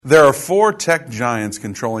There are four tech giants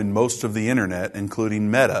controlling most of the internet, including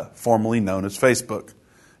Meta, formerly known as Facebook.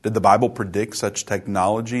 Did the Bible predict such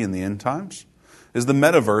technology in the end times? Is the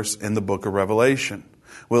metaverse in the book of Revelation?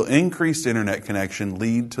 Will increased internet connection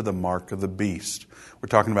lead to the mark of the beast? We're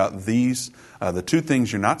talking about these, the two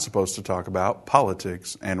things you're not supposed to talk about,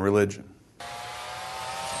 politics and religion.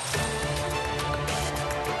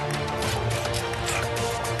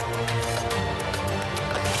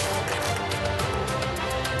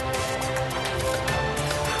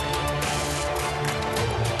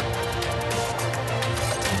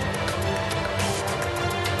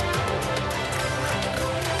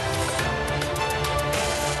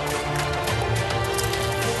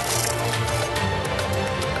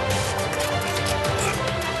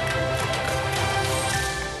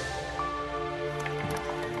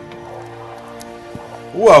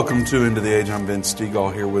 Welcome to Into the Age. I'm Vince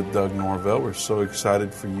Stegall here with Doug Norvell. We're so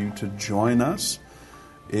excited for you to join us.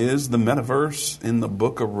 Is the metaverse in the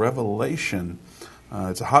book of Revelation?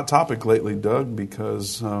 It's a hot topic lately, Doug,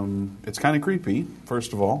 because it's kind of creepy,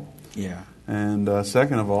 first of all. Yeah. And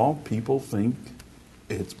second of all, people think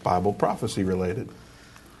it's Bible prophecy related.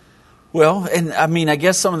 Well, and I mean, I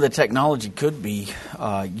guess some of the technology could be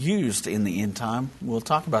used in the end time. We'll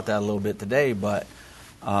talk about that a little bit today, but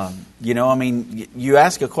you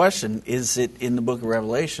ask a question, is it in the book of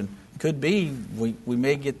Revelation? Could be. We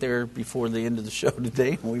may get there before the end of the show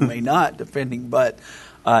today. We may not, depending. But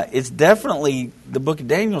it's definitely, the book of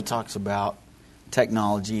Daniel talks about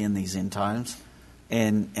technology in these end times.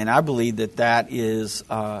 And I believe that is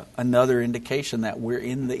another indication that we're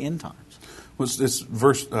in the end times. Well, this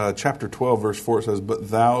verse, chapter 12, verse 4, it says,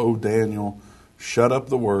 "But thou, O Daniel, shut up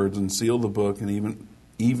the words and seal the book, and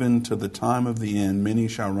even to the time of the end, many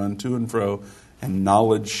shall run to and fro, and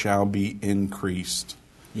knowledge shall be increased."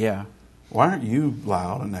 Yeah. Why aren't you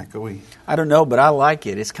loud and echoey? I don't know, but I like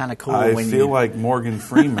it. It's kind of cool. I feel like Morgan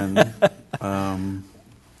Freeman.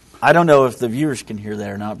 I don't know if the viewers can hear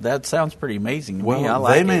that or not. But that sounds pretty amazing to me. I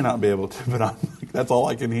like they may not be able to, but that's all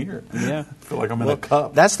I can hear. Yeah. I feel like I'm in a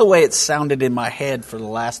cup. That's the way it sounded in my head for the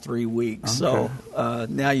last 3 weeks. Okay. So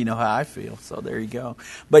now you know how I feel. So there you go.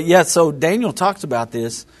 But yeah, so Daniel talks about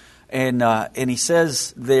this, and he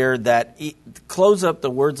says there that close up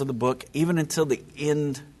the words of the book even until the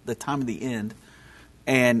end, the time of the end.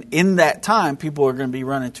 And in that time, people are going to be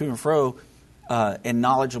running to and fro, and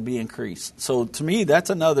knowledge will be increased. So to me, that's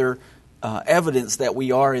another evidence that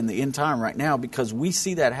we are in the end time right now, because we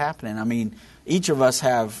see that happening. I mean, each of us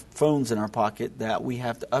have phones in our pocket that we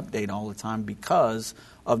have to update all the time because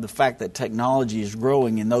of the fact that technology is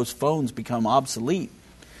growing and those phones become obsolete.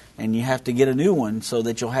 And you have to get a new one so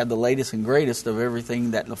that you'll have the latest and greatest of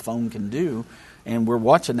everything that the phone can do. And we're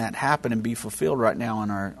watching that happen and be fulfilled right now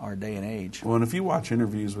in our day and age. Well, and if you watch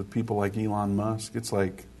interviews with people like Elon Musk, it's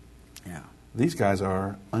like, yeah, these guys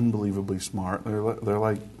are unbelievably smart. They're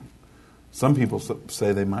like, some people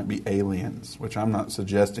say they might be aliens, which I'm not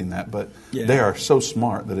suggesting that, but they are so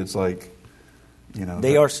smart that it's like,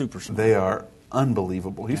 they are super smart. They are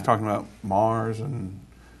unbelievable. He's talking about Mars and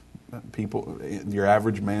people, your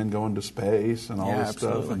average man going to space and all this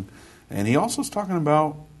stuff. And he also is talking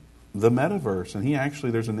about the metaverse.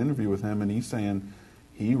 And there's an interview with him, and he's saying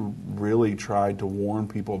he really tried to warn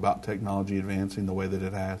people about technology advancing the way that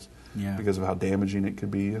it has because of how damaging it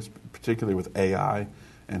could be, particularly with AI,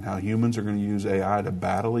 and how humans are going to use AI to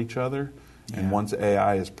battle each other. Yeah. And once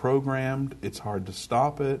AI is programmed, it's hard to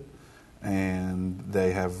stop it. And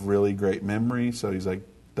they have really great memory. So he's like,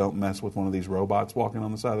 don't mess with one of these robots walking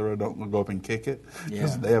on the side of the road. Don't go up and kick it,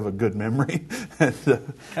 because they have a good memory. Kind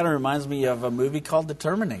of reminds me of a movie called The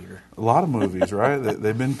Terminator. A lot of movies, right?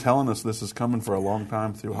 They've been telling us this is coming for a long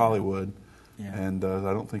time through Hollywood. Yeah. And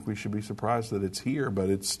I don't think we should be surprised that it's here, but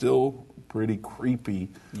it's still pretty creepy.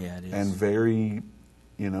 Yeah, it is. And very,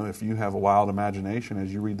 if you have a wild imagination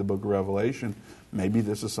as you read the book of Revelation, maybe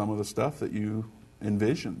this is some of the stuff that you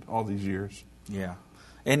envisioned all these years. Yeah.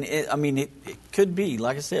 And it could be,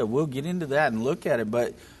 like I said, we'll get into that and look at it.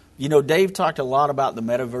 But, Dave talked a lot about the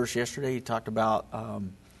metaverse yesterday. He talked about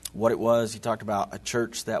what it was. He talked about a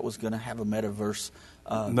church that was going to have a metaverse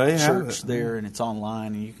church there, and it's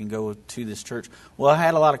online, and you can go to this church. Well, I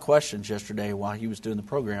had a lot of questions yesterday while he was doing the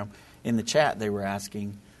program. In the chat, they were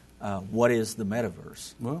asking, what is the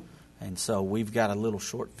metaverse? Well, and so we've got a little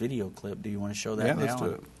short video clip. Do you want to show that now? Yeah, let's do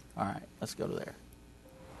it. All right, let's go to there.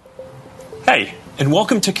 Hey, and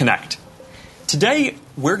welcome to Connect. Today,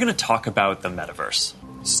 we're going to talk about the metaverse,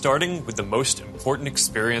 starting with the most important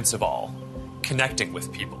experience of all, connecting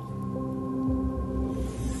with people.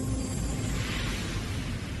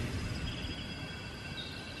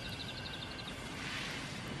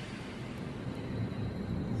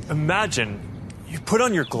 Imagine you put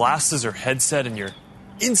on your glasses or headset and you're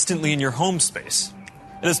instantly in your home space.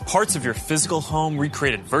 It has parts of your physical home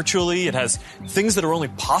recreated virtually. It has things that are only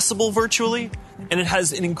possible virtually. And it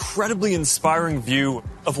has an incredibly inspiring view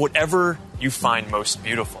of whatever you find most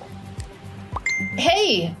beautiful.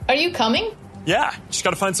 Hey, are you coming? Yeah, just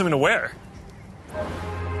gotta find something to wear.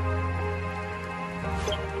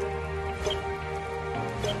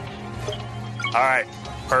 All right,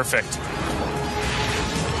 perfect.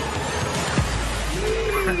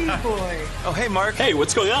 Boy. Oh, hey, Mark. Hey,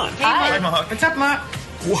 what's going on? Hi. Mark. What's up, Mark?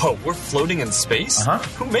 Whoa, we're floating in space? Uh-huh.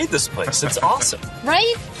 Who made this place? It's awesome.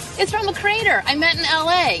 Right? It's from a crater I met in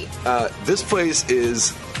L.A. This place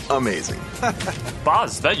is amazing.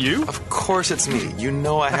 Boz, is that you? Of course it's me. You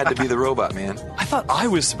know I had to be the robot, man. I thought I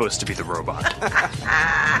was supposed to be the robot.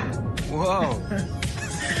 Whoa.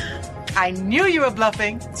 I knew you were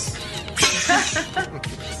bluffing.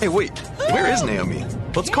 Hey, wait. Where is Naomi?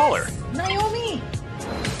 Let's call her. Naomi.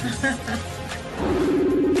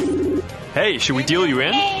 Hey, should we deal you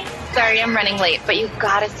in? Hey. Sorry, I'm running late, but you've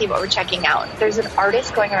got to see what we're checking out. There's an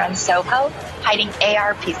artist going around Soho hiding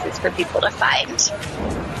AR pieces for people to find.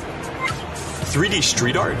 3D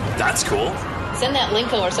street art? That's cool. Send that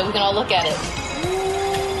link over so we can all look at it.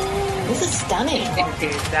 This is stunning.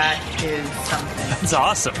 Dude, that is something. That's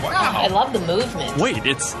awesome. I love the movement. Wait,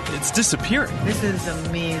 it's disappearing. This is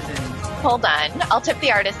amazing. Hold on. I'll tip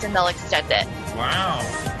the artist and they'll extend it. Wow.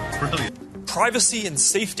 Brilliant. Privacy and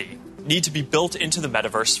safety need to be built into the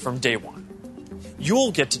metaverse from day one.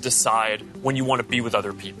 You'll get to decide when you want to be with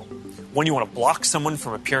other people, when you want to block someone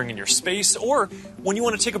from appearing in your space, or when you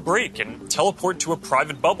want to take a break and teleport to a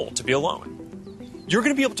private bubble to be alone. You're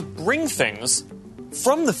going to be able to bring things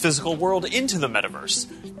from the physical world into the metaverse.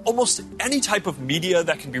 Almost any type of media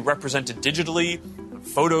that can be represented digitally,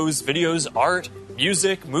 photos, videos, art,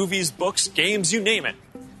 music, movies, books, games, you name it.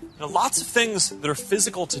 Now, lots of things that are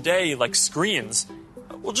physical today, like screens,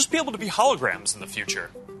 will just be able to be holograms in the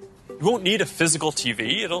future. You won't need a physical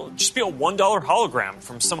TV. It'll just be a $1 hologram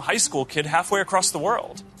from some high school kid halfway across the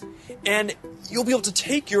world. And you'll be able to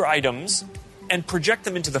take your items and project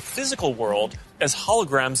them into the physical world as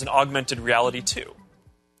holograms in augmented reality too.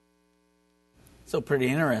 So pretty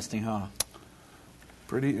interesting, huh?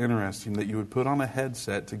 Pretty interesting that you would put on a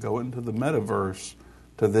headset to go into the metaverse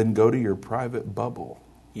to then go to your private bubble.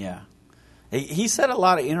 Yeah. He said a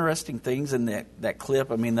lot of interesting things in that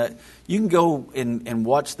clip. I mean, that you can go and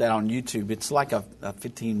watch that on YouTube. It's like a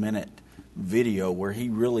 15-minute video where he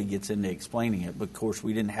really gets into explaining it. But, of course,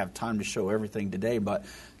 we didn't have time to show everything today. But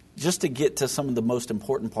just to get to some of the most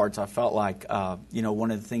important parts, I felt like,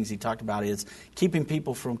 one of the things he talked about is keeping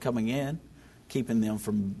people from coming in, keeping them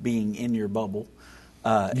from being in your bubble.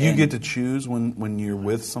 You get to choose when you're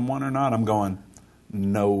with someone or not? I'm going,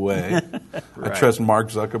 no way. Right. I trust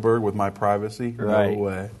Mark Zuckerberg with my privacy? Right. No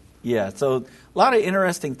way. Yeah, so a lot of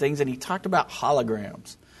interesting things, and he talked about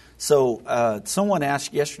holograms. So someone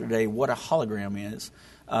asked yesterday what a hologram is.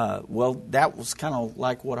 Well, that was kind of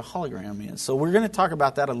like what a hologram is. So we're going to talk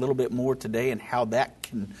about that a little bit more today and how that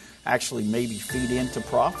can actually maybe feed into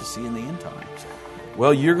prophecy in the end times.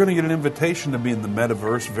 Well, you're going to get an invitation to be in the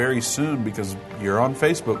metaverse very soon because you're on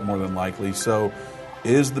Facebook more than likely. So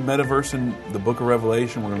is the metaverse in the book of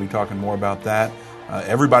Revelation? We're going to be talking more about that.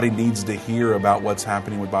 Everybody needs to hear about what's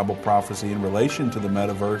happening with Bible prophecy in relation to the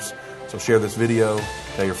metaverse. So share this video,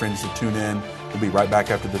 tell your friends to tune in. We'll be right back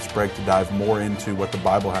after this break to dive more into what the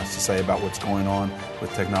Bible has to say about what's going on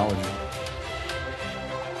with technology.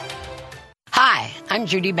 Hi, I'm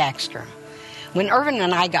Judy Baxter. When Irvin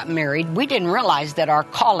and I got married, we didn't realize that our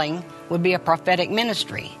calling would be a prophetic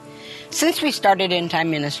ministry. Since we started End Time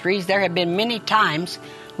Ministries, there have been many times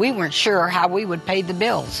we weren't sure how we would pay the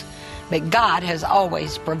bills, but God has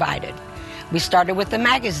always provided. We started with a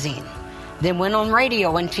magazine, then went on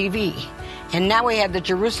radio and TV, and now we have the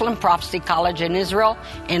Jerusalem Prophecy College in Israel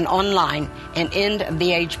and online and End of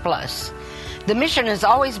the Age Plus. The mission has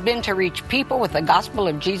always been to reach people with the gospel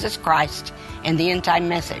of Jesus Christ and the end time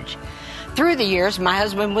message. Through the years, my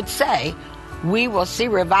husband would say, we will see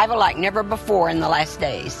revival like never before in the last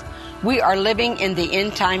days. We are living in the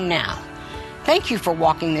end time now. Thank you for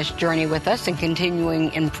walking this journey with us and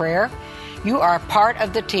continuing in prayer. You are a part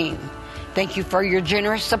of the team. Thank you for your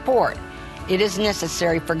generous support. It is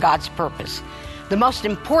necessary for God's purpose. The most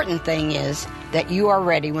important thing is that you are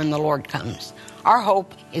ready when the Lord comes. Our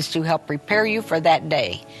hope is to help prepare you for that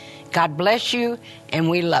day. God bless you, and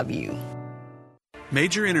we love you.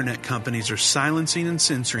 Major internet companies are silencing and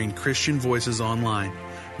censoring Christian voices online.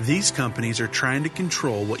 These companies are trying to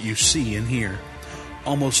control what you see and hear.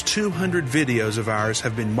 Almost 200 videos of ours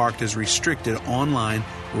have been marked as restricted online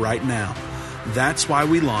right now. That's why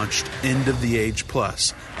we launched End of the Age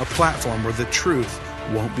Plus, a platform where the truth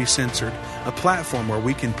won't be censored, a platform where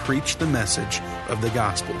we can preach the message of the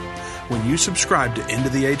gospel. When you subscribe to End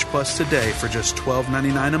of the Age Plus today for just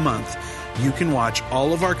 $12.99 a month, you can watch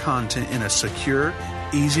all of our content in a secure,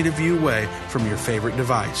 easy-to-view way from your favorite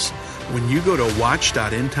device. When you go to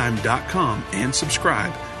watch.endtime.com and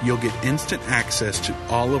subscribe, you'll get instant access to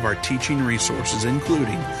all of our teaching resources,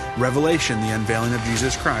 including Revelation, the Unveiling of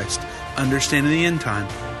Jesus Christ, Understanding the End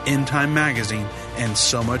Time Magazine, and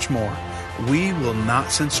so much more. We will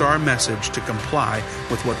not censor our message to comply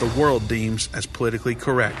with what the world deems as politically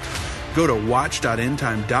correct. Go to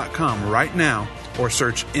watch.endtime.com right now or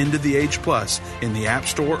search End of the Age Plus in the App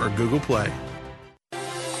Store or Google Play.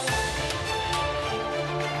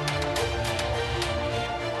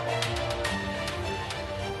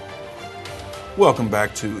 Welcome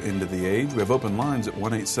back to End of the Age. We have open lines at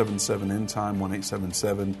 1-877-END-TIME,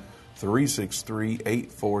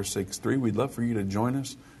 1-877-363-8463. We'd love for you to join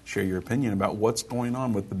us, share your opinion about what's going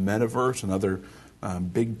on with the metaverse and other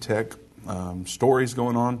big tech stories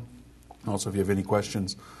going on. Also, if you have any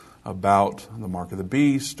questions about the Mark of the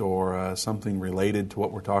Beast or something related to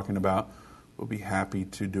what we're talking about, we'll be happy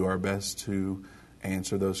to do our best to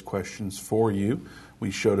answer those questions for you. We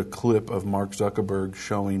showed a clip of Mark Zuckerberg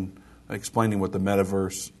explaining what the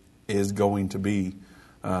metaverse is going to be.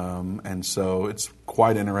 And so it's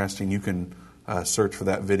quite interesting. You can search for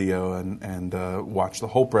that video and watch the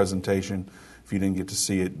whole presentation. If you didn't get to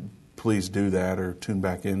see it, please do that or tune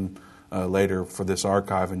back in later for this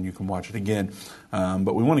archive and you can watch it again.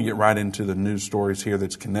 But we want to get right into the news stories here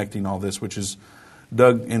that's connecting all this, which is,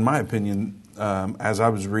 Doug, in my opinion, as I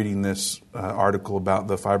was reading this article about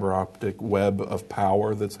the fiber optic web of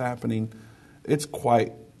power that's happening, it's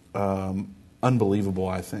quite unbelievable,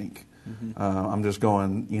 I think. Mm-hmm. I'm just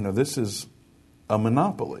going, this is a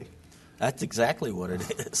monopoly. That's exactly what it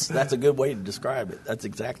is. That's a good way to describe it. That's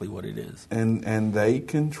exactly what it is. And they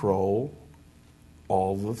control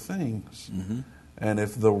all the things. Mm-hmm. And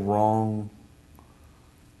if the wrong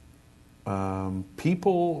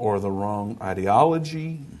people or the wrong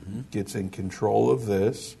ideology gets in control of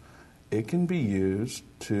this, it can be used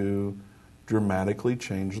to dramatically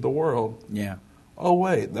change the world. Yeah. Oh,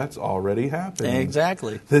 wait, that's already happening.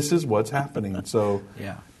 Exactly. This is what's happening. So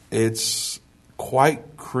it's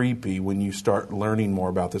quite creepy when you start learning more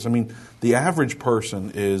about this. I mean, the average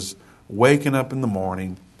person is waking up in the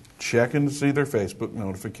morning, checking to see their Facebook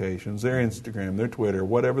notifications, their Instagram, their Twitter,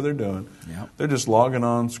 whatever they're doing. Yep. They're just logging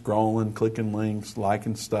on, scrolling, clicking links,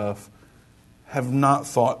 liking stuff, have not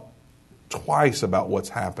thought twice about what's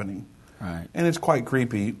happening. Right. And it's quite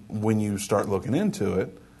creepy when you start looking into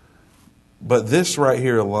it. But this right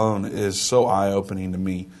here alone is so eye-opening to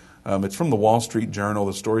me. It's from the Wall Street Journal.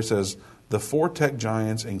 The story says, the four tech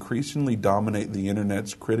giants increasingly dominate the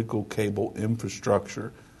Internet's critical cable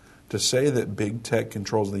infrastructure. To say that big tech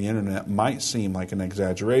controls the Internet might seem like an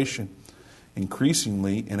exaggeration.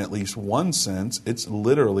 Increasingly, in at least one sense, it's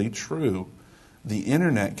literally true. The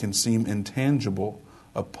Internet can seem intangible,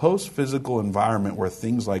 a post-physical environment where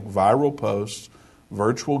things like viral posts,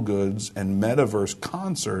 virtual goods, and metaverse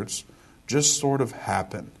concerts just sort of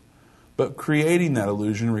happen. But creating that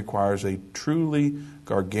illusion requires a truly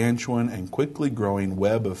gargantuan and quickly growing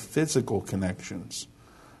web of physical connections.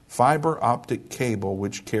 Fiber optic cable,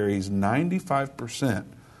 which carries 95%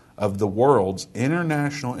 of the world's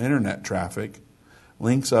international internet traffic,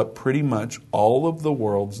 links up pretty much all of the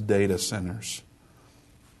world's data centers.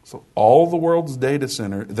 So all the world's data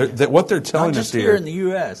centers, what they're telling us here... Not just here in the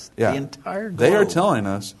U.S., the entire globe. They are telling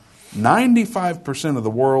us 95% of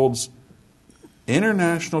the world's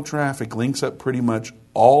international traffic links up pretty much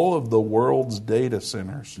all of the world's data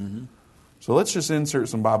centers. Mm-hmm. So let's just insert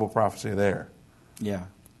some Bible prophecy there. Yeah.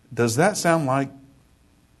 Does that sound like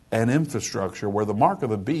an infrastructure where the mark of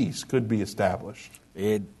the beast could be established?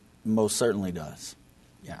 It most certainly does.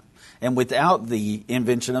 Yeah. And without the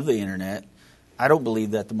invention of the Internet, I don't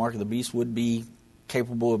believe that the mark of the beast would be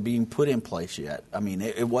capable of being put in place yet. I mean,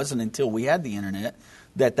 it wasn't until we had the Internet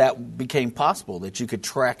that became possible, that you could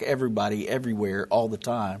track everybody everywhere all the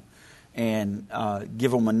time and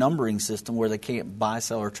give them a numbering system where they can't buy,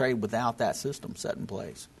 sell, or trade without that system set in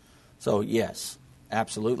place. So, yes,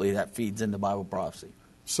 absolutely, that feeds into Bible prophecy.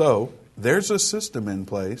 So, there's a system in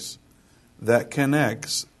place that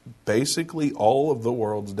connects basically all of the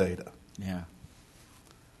world's data. Yeah.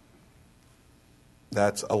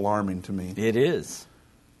 That's alarming to me. It is.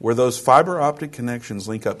 Where those fiber optic connections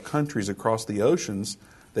link up countries across the oceans,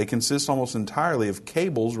 they consist almost entirely of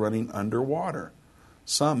cables running underwater.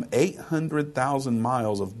 Some 800,000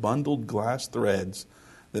 miles of bundled glass threads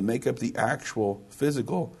that make up the actual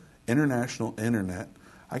physical international internet,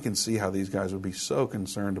 I can see how these guys would be so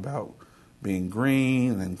concerned about being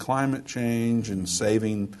green and climate change and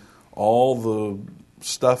saving all the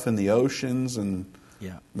stuff in the oceans and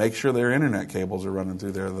make sure their internet cables are running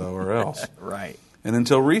through there, though, or else. Right. And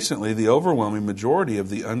until recently, the overwhelming majority of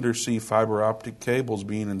the undersea fiber optic cables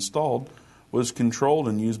being installed was controlled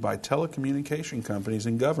and used by telecommunication companies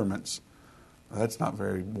and governments. That's not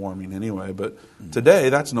very warming anyway, but today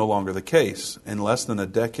that's no longer the case. In less than a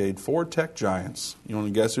decade, 4 tech giants, you want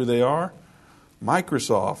to guess who they are?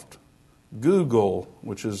 Microsoft, Google,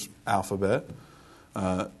 which is Alphabet,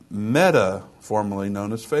 Meta, formerly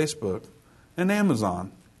known as Facebook, and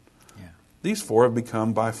Amazon. These 4 have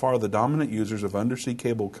become by far the dominant users of undersea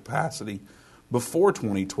cable capacity. Before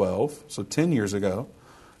 2012, so 10 years ago,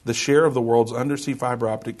 the share of the world's undersea fiber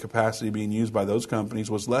optic capacity being used by those companies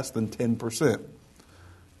was less than 10%.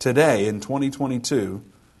 Today, in 2022,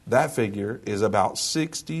 that figure is about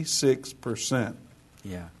 66%.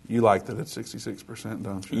 Yeah. You like that it's 66%,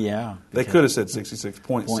 don't you? Yeah. They could have said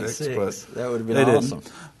 66.6, but that would have been they awesome.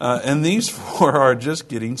 didn't. And these 4 are just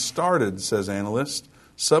getting started, says analysts,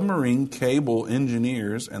 submarine cable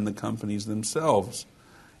engineers, and the companies themselves.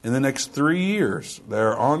 In the next 3 years, they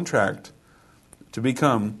are on track to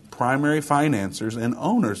become primary financiers and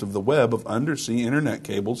owners of the web of undersea internet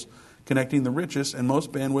cables connecting the richest and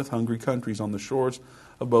most bandwidth-hungry countries on the shores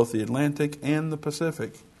of both the Atlantic and the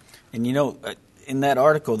Pacific. And you know, in that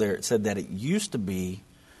article there, it said that it used to be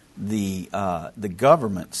the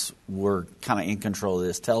governments were kind of in control of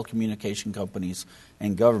this, telecommunication companies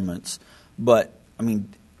and governments. But, I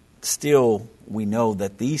mean, still we know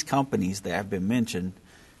that these companies that have been mentioned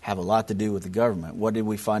have a lot to do with the government. What did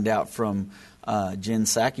we find out from Jen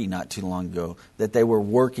Psaki not too long ago? That they were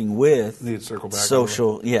working with need to circle back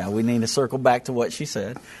social. Yeah, we need to circle back to what she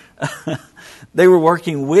said. They were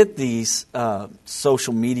working with these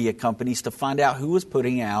social media companies to find out who was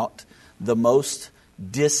putting out the most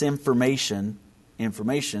disinformation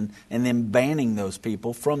information and then banning those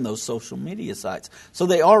people from those social media sites. So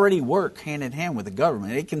they already work hand in hand with the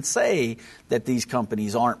government. It can say that these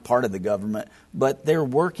companies aren't part of the government, but they're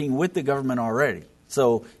working with the government already.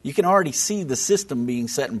 So you can already see the system being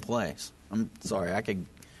set in place. I'm sorry, I could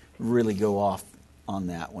really go off on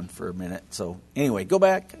that one for a minute. So anyway, go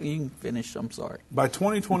back. You can finish. I'm sorry. By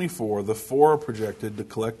 2024, the 4 are projected to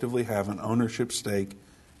collectively have an ownership stake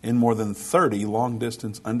in more than 30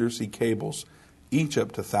 long-distance undersea cables, each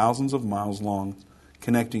up to thousands of miles long,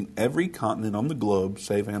 connecting every continent on the globe,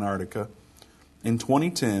 save Antarctica. In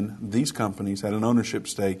 2010, these companies had an ownership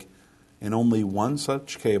stake in only one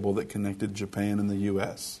such cable that connected Japan and the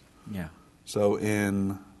U.S. Yeah. So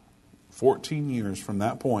in 14 years from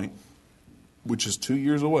that point, which is 2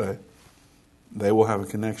 years away, they will have a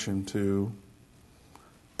connection to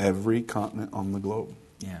every continent on the globe.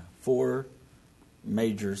 Yeah. 4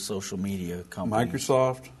 major social media companies.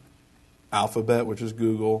 Microsoft, Alphabet, which is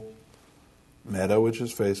Google, Meta, which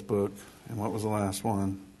is Facebook, and what was the last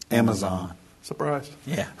one? Amazon. Surprised.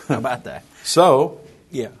 Yeah, how about that? So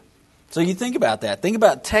you think about that. Think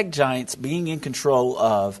about tech giants being in control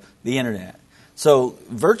of the internet. So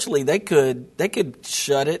virtually they could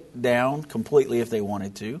shut it down completely if they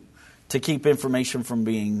wanted to keep information from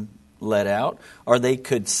being let out, or they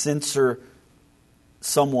could censor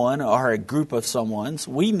someone or a group of someone's.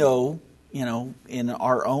 We know, in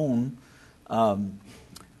our own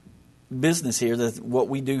business here, that what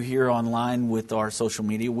we do here online with our social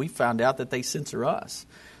media, we found out that they censor us,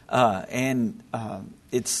 and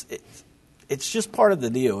it's just part of the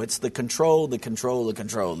deal. It's the control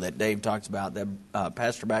that Dave talks about, that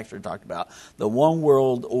Pastor Baxter talked about, the one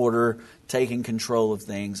world order taking control of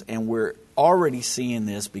things, and we're already seeing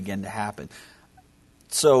this begin to happen.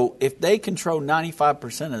 So if they control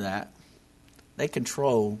 95% of that, they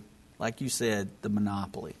control, like you said, the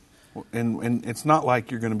monopoly. And it's not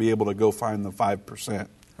like you're going to be able to go find the 5%.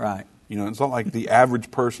 Right. It's not like the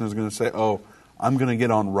average person is going to say, oh, I'm going to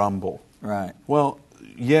get on Rumble. Right. Well,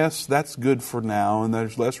 yes, that's good for now, and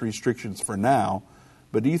there's less restrictions for now.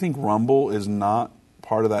 But do you think Rumble is not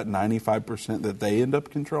part of that 95% that they end up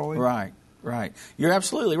controlling? Right. You're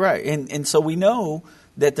absolutely right. And so we know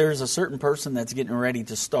that there's a certain person that's getting ready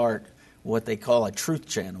to start what they call a truth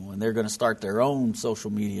channel, and they're going to start their own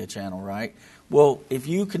social media channel, right? Well, if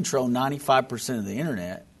you control 95% of the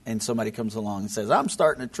internet and somebody comes along and says, I'm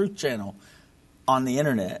starting a truth channel on the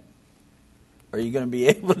internet, are you going to be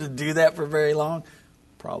able to do that for very long?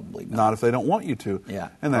 Probably not. Not if they don't want you to. Yeah.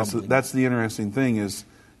 And that's the interesting thing is,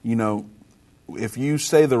 if you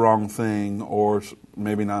say the wrong thing, or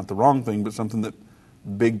maybe not the wrong thing, but something that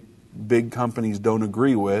big companies don't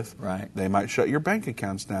agree with, right, they might shut your bank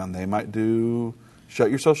accounts down. They might do shut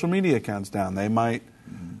your social media accounts down. They might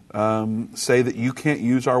say that you can't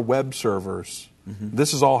use our web servers.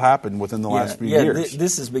 This has all happened within the last few years.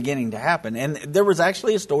 This is beginning to happen. And there was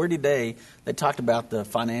actually a story today that talked about the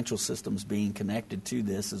financial systems being connected to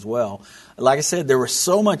this as well. Like I said, there was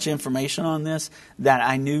so much information on this that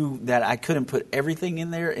I knew that I couldn't put everything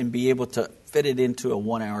in there and be able to fit it into a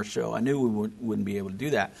 1-hour show. I knew we wouldn't be able to do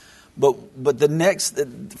that. But the next,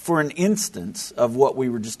 for an instance of what we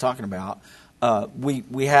were just talking about,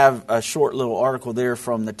 we have a short little article there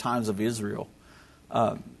from the Times of Israel.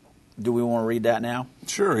 Do we want to read that now?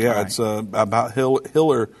 Sure, yeah. Right. It's about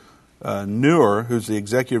Hiller Neuer, who's the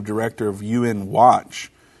executive director of UN Watch.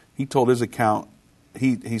 He told his account,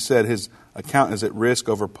 he said his account is at risk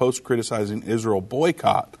over post criticizing Israel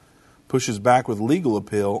boycott, pushes back with legal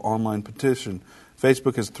appeal, online petition.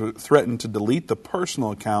 Facebook has threatened to delete the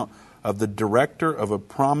personal account of the director of a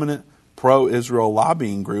prominent pro-Israel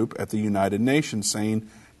lobbying group at the United Nations, saying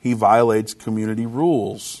he violates community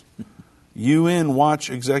rules. UN Watch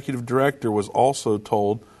executive director was also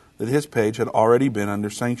told that his page had already been under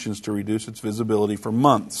sanctions to reduce its visibility for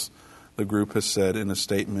months, the group has said in a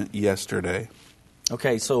statement yesterday.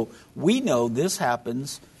 Okay, so we know this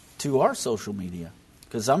happens to our social media,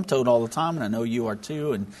 because I'm told all the time, and I know you are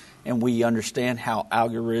too, and we understand how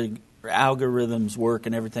algorithms work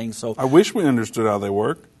and everything. So I wish we understood how they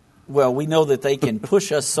work. Well, we know that they can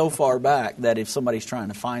push us so far back that if somebody's trying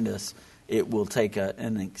to find us, it will take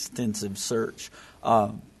an extensive search.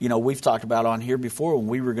 We've talked about on here before when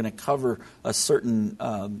we were going to cover a certain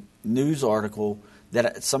news article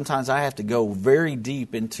that sometimes I have to go very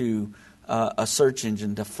deep into a search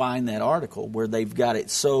engine to find that article where they've got it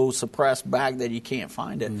so suppressed back that you can't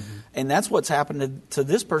find it. And that's what's happened to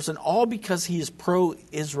this person, all because he is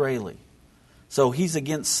pro-Israeli. So he's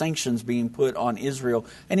against sanctions being put on Israel,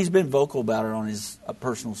 and he's been vocal about it on his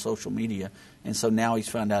personal social media. And so now he's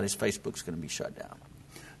found out his Facebook's going to be shut down.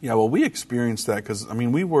 Yeah, well, we experienced that because,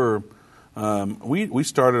 we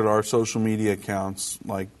started our social media accounts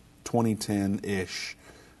like 2010-ish,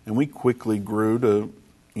 and we quickly grew to,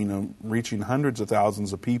 reaching hundreds of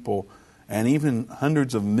thousands of people and even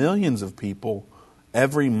hundreds of millions of people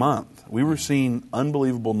every month. We were seeing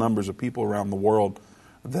unbelievable numbers of people around the world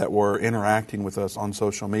that were interacting with us on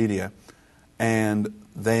social media. And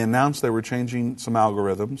they announced they were changing some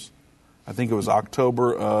algorithms. I think it was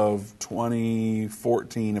October of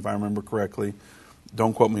 2014, if I remember correctly.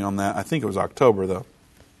 Don't quote me on that. I think it was October, though.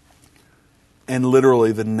 And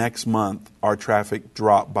literally the next month, our traffic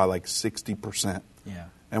dropped by like 60%. Yeah.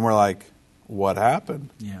 And we're like, what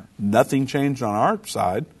happened? Yeah. Nothing changed on our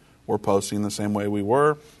side. We're posting the same way we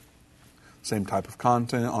were, same type of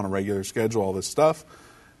content on a regular schedule, all this stuff.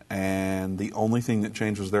 And the only thing that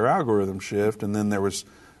changed was their algorithm shift. And then there was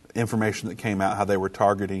information that came out how they were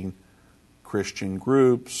targeting Christian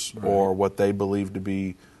groups or what they believed to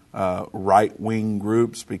be right-wing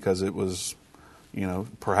groups because it was,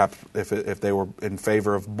 perhaps if they were in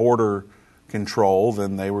favor of border control,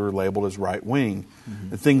 then they were labeled as right-wing,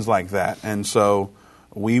 and things like that. And so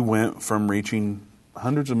we went from reaching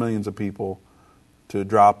hundreds of millions of people to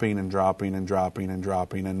dropping and dropping and dropping and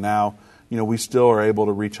dropping. And now, we still are able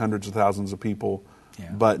to reach hundreds of thousands of people,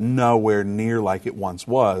 but nowhere near like it once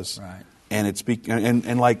was. Right. And it's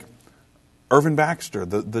and like Irvin Baxter,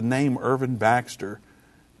 the name Irvin Baxter,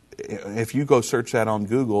 if you go search that on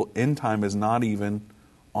Google, End Time is not even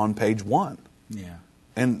on page 1. Yeah.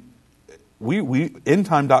 And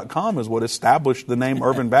endtime.com is what established the name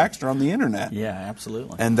Irvin Baxter on the internet. Yeah,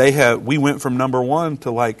 absolutely. And we went from number 1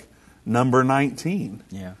 to like number 19.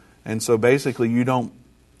 Yeah. And so basically you don't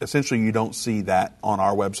see that on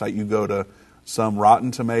our website. You go to some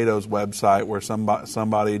Rotten Tomatoes website where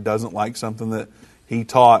somebody doesn't like something that he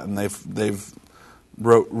taught, and they've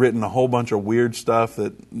written a whole bunch of weird stuff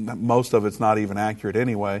that most of it's not even accurate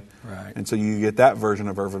anyway. Right. And so you get that version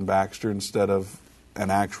of Irvin Baxter instead of an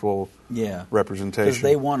actual representation. Because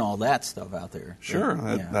they want all that stuff out there. Sure.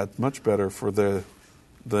 That's much better for the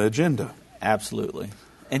agenda. Absolutely.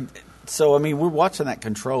 And so, we're watching that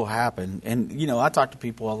control happen. And, I talk to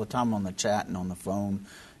people all the time on the chat and on the phone,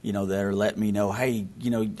 that are letting me know, hey,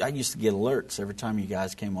 I used to get alerts every time you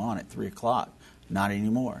guys came on at 3 o'clock. Not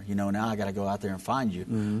anymore. Now I got to go out there and find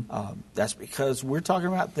you. That's because we're talking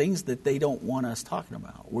about things that they don't want us talking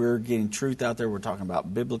about. We're getting truth out there. We're talking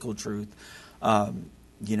about biblical truth.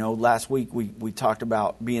 Last week we talked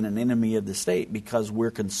about being an enemy of the state because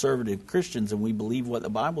we're conservative Christians and we believe what the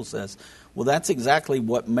Bible says. Well, that's exactly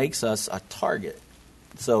what makes us a target.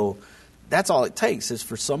 So that's all it takes is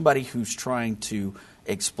for somebody who's trying to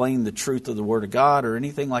explain the truth of the Word of God or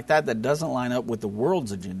anything like that doesn't line up with the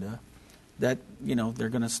world's agenda, that they're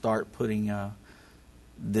going to start putting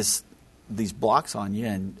these blocks on you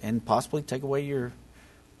and possibly take away your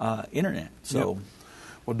internet. So,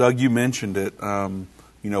 well, Doug, you mentioned it.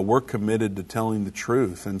 We're committed to telling the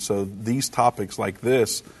truth, and so these topics like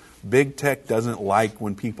this, big tech doesn't like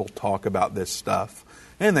when people talk about this stuff,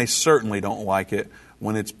 and they certainly don't like it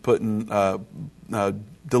when it's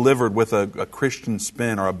delivered with a Christian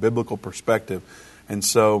spin or a biblical perspective. And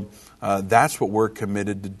so that's what we're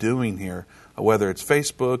committed to doing here, whether it's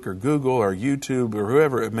Facebook or Google or YouTube or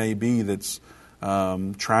whoever it may be that's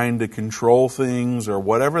trying to control things or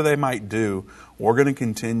whatever they might do. We're going to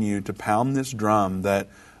continue to pound this drum that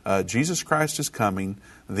Jesus Christ is coming.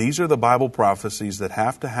 These are the Bible prophecies that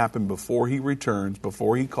have to happen before He returns,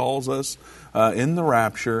 before He calls us in the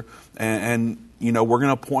rapture. And we're going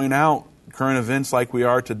to point out current events like we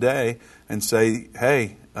are today and say,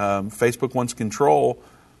 hey, Facebook wants control.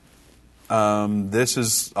 This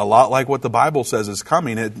is a lot like what the Bible says is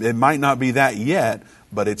coming. It might not be that yet,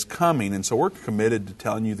 but it's coming. And so we're committed to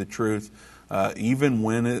telling you the truth, even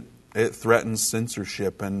when it threatens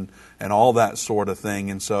censorship and all that sort of thing.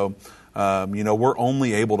 And so, we're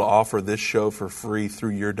only able to offer this show for free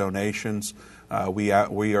through your donations. We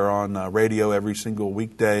are on radio every single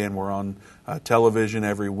weekday, and we're on television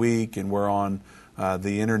every week, and we're on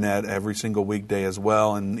the internet every single weekday as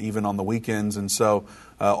well, and even on the weekends. And so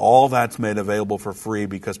all that's made available for free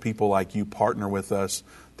because people like you partner with us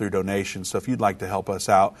through donations. So if you'd like to help us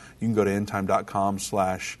out, you can go to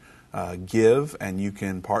endtime.com/give, and you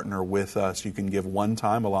can partner with us. You can give one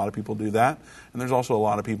time. A lot of people do that. And there's also a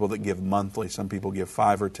lot of people that give monthly. Some people give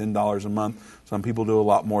 $5 or $10 a month. Some people do a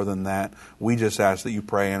lot more than that. We just ask that you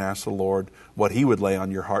pray and ask the Lord what He would lay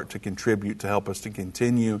on your heart to contribute to help us to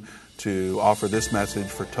continue to offer this message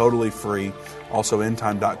for totally free. Also,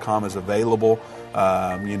 endtime.com is available.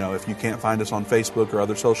 If you can't find us on Facebook or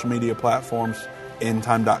other social media platforms,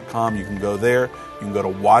 endtime.com, you can go there. You can go to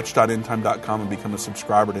watch.endtime.com and become a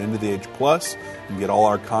subscriber to Into the Age Plus and get all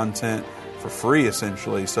our content for free,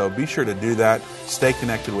 essentially. So be sure to do that. Stay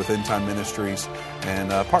connected with End Time Ministries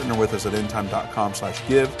and partner with us at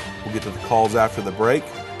endtime.com/give. We'll get to the calls after the break.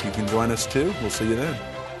 You can join us too. We'll see you then.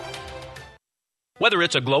 Whether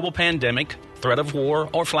it's a global pandemic, threat of war,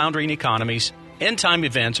 or floundering economies, End Time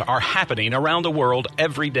events are happening around the world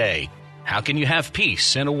every day. How can you have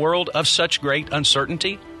peace in a world of such great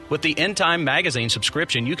uncertainty? With the End Time magazine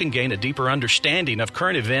subscription, you can gain a deeper understanding of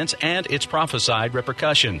current events and its prophesied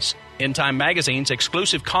repercussions. End Time magazine's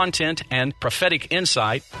exclusive content and prophetic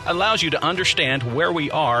insight allows you to understand where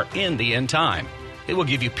we are in the end time. It will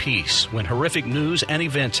give you peace when horrific news and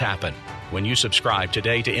events happen. When you subscribe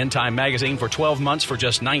today to End Time magazine for 12 months for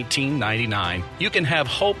just $19.99, you can have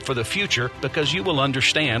hope for the future because you will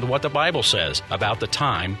understand what the Bible says about the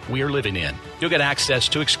time we are living in. You'll get access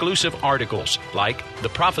to exclusive articles like the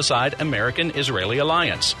Prophesied American-Israeli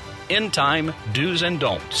Alliance, End Time Do's and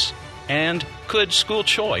Don'ts, and Could School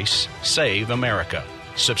Choice Save America?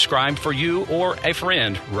 Subscribe for you or a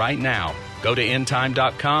friend right now. Go to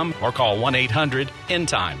endtime.com or call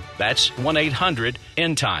 1-800-END-TIME. That's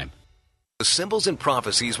 1-800-END-TIME. The symbols and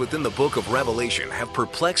prophecies within the book of Revelation have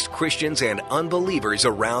perplexed Christians and unbelievers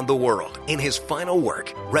around the world. In his final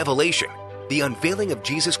work, Revelation, The Unveiling of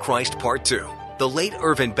Jesus Christ Part 2, the late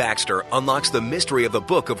Irvin Baxter unlocks the mystery of the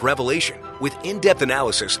book of Revelation with in-depth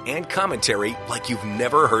analysis and commentary like you've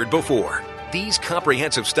never heard before. These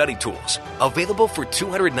comprehensive study tools, available for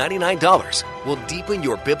 $299, will deepen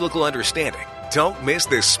your biblical understanding. Don't miss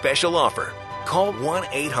this special offer. Call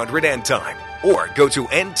 1-800-END-TIME or go to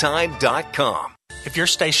endtime.com. If your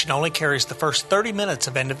station only carries the first 30 minutes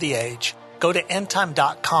of End of the Age, go to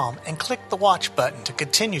endtime.com and click the watch button to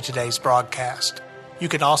continue today's broadcast. You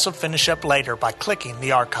can also finish up later by clicking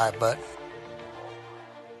the archive button.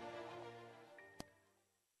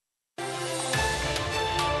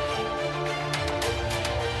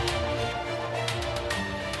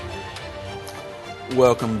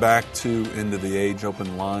 Welcome back to End of the Age.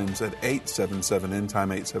 Open lines at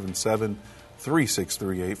 877-END-TIME,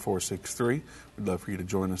 877-363-8463. We'd love for you to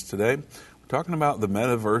join us today. We're talking about the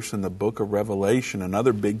metaverse and the book of Revelation and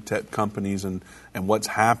other big tech companies and what's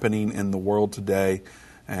happening in the world today.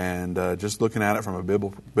 And just looking at it from a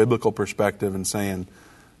biblical perspective and saying,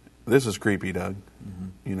 this is creepy, Doug.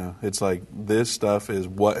 Mm-hmm. It's like this stuff is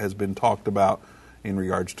what has been talked about in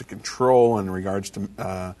regards to control, in regards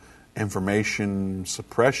to information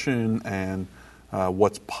suppression, and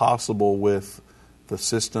what's possible with the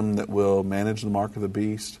system that will manage the mark of the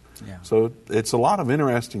beast. Yeah. So it's a lot of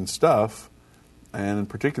interesting stuff, and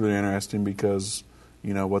particularly interesting because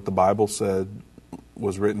what the Bible said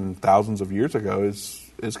was written thousands of years ago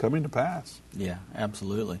is coming to pass. Yeah,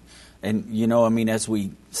 absolutely. And as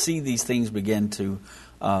we see these things begin to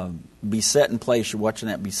be set in place. You're watching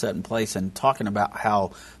that be set in place and talking about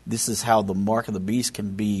how this is how the mark of the beast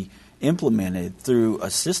can be implemented through a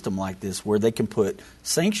system like this where they can put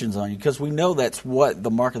sanctions on you, because we know that's what the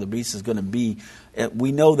mark of the beast is going to be.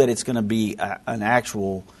 We know that it's going to be an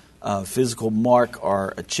actual physical mark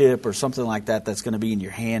or a chip or something like that that's going to be in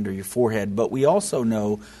your hand or your forehead. But we also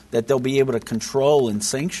know that they'll be able to control and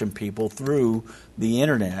sanction people through the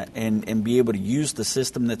internet and be able to use the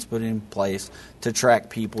system that's put in place to track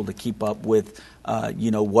people, to keep up with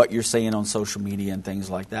what you're saying on social media and things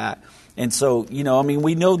like that. And so,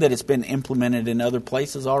 we know that it's been implemented in other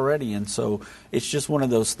places already. And so it's just one of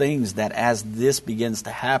those things that as this begins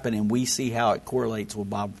to happen and we see how it correlates with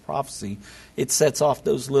Bible prophecy, it sets off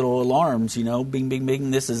those little alarms, bing, bing,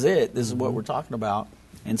 bing, this is it. This is what we're talking about.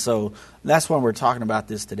 And so that's why we're talking about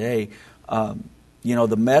this today. The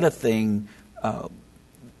Meta thing,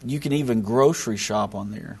 you can even grocery shop on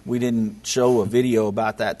there. We didn't show a video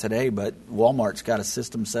about that today, but Walmart's got a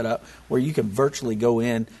system set up where you can virtually go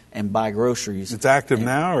in and buy groceries. It's active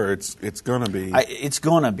now, or it's going to be? It's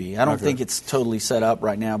going to be. I don't think it's totally set up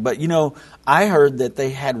right now. But, I heard that they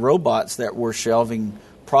had robots that were shelving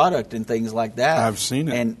product and things like that. I've seen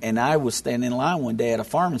it. And I was standing in line one day at a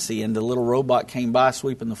pharmacy, and the little robot came by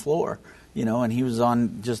sweeping the floor, and he was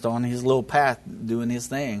on his little path doing his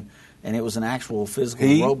thing. And it was an actual physical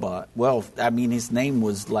robot. Well, his name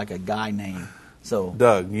was like a guy name. So,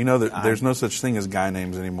 Doug, you know that there's no such thing as guy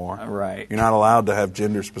names anymore. Right. You're not allowed to have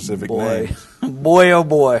gender-specific names. Boy, oh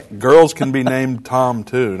boy. Girls can be named Tom,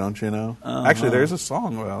 too, don't you know? Actually, there's a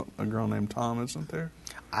song about a girl named Tom, isn't there?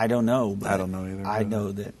 I don't know. But I don't know either. I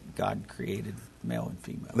know that God created male and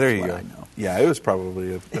female. There you That's go. what I know. Yeah, it was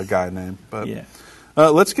probably a guy name. But yeah.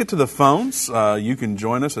 Let's get to the phones. You can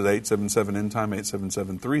join us at 877-END-TIME,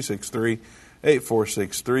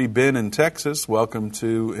 877-363-8463. Ben in Texas, welcome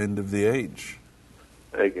to End of the Age.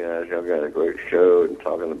 Hey, guys, y'all got a great show and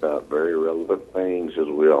talking about very relevant things, as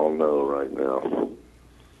we all know right now.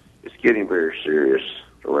 It's getting very serious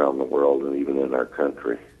around the world and even in our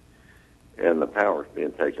country. And the power's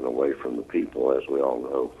being taken away from the people, as we all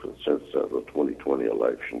know, since the 2020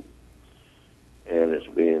 election. And it's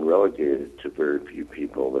being relegated to very few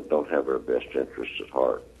people that don't have our best interests at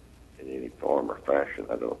heart in any form or fashion,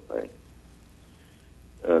 I don't think.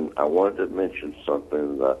 And I wanted to mention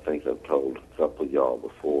something that I think I've told a couple of y'all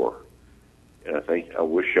before. And I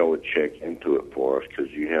wish y'all would check into it for us,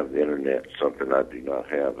 because you have the internet, something I do not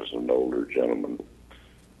have as an older gentleman,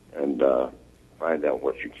 and find out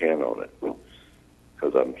what you can on it,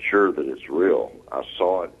 because I'm sure that it's real. I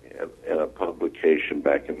saw it in a publication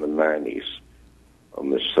back in the 90s on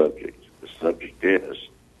this subject. The subject is,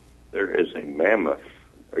 there is a mammoth.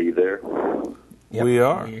 Are you there? Yep. We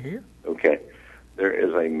are. You're here. Okay. There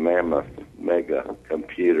is a mammoth mega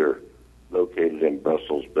computer located in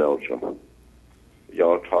Brussels, Belgium.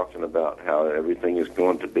 Y'all are talking about how everything is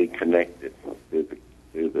going to be connected through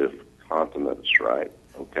the continents, right?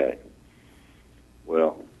 Okay.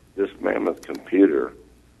 Well, this mammoth computer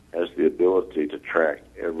has the ability to track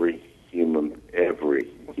every human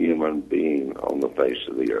being on the face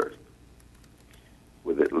of the earth,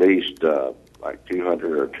 with at least like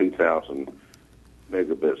 200 or 2,000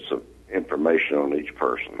 megabits of information on each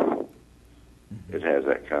person. It has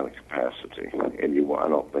that kind of capacity, and I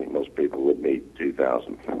don't think most people would need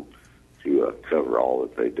 2,000 to cover all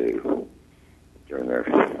that they do during their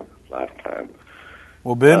lifetime.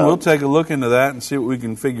 Well, Ben, we'll take a look into that and see what we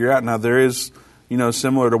can figure out. Now, there is,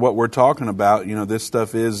 similar to what we're talking about, this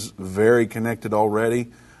stuff is very connected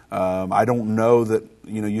already. I don't know that,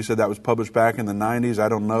 you said that was published back in the 90s. I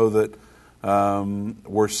don't know that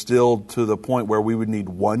we're still to the point where we would need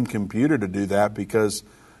one computer to do that, because,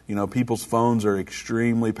 people's phones are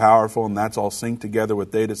extremely powerful, and that's all synced together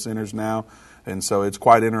with data centers now. And so it's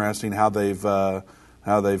quite interesting how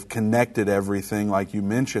they've connected everything like you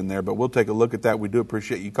mentioned there. But we'll take a look at that. We do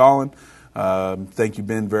appreciate you calling. Thank you,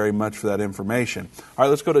 Ben, very much for that information. All right,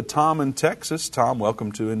 let's go to Tom in Texas. Tom,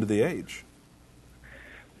 welcome to End of the Age.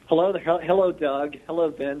 Hello, Doug. Hello,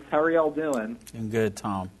 Vince. How are y'all doing? I'm good,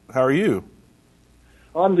 Tom. How are you?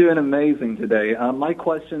 Well, I'm doing amazing today. My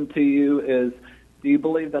question to you is, do you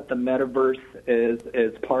believe that the metaverse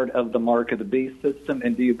is part of the Mark of the Beast system,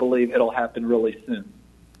 and do you believe it'll happen really soon?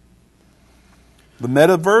 The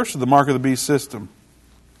metaverse or the Mark of the Beast system?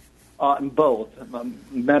 Both.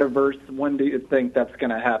 Metaverse, when do you think that's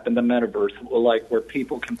going to happen, the metaverse, like where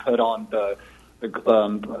people can put on the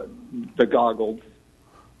goggles?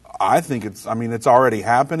 I think it's already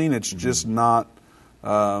happening. It's just not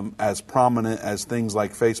as prominent as things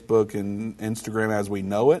like Facebook and Instagram as we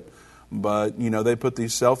know it. But, they put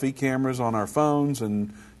these selfie cameras on our phones,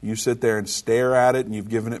 and, you sit there and stare at it, and you've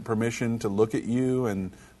given it permission to look at you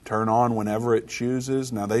and turn on whenever it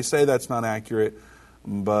chooses. Now, they say that's not accurate,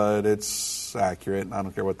 but it's accurate. I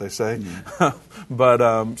don't care what they say.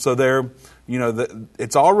 But so they're,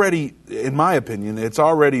 it's already, in my opinion, it's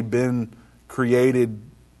already been created.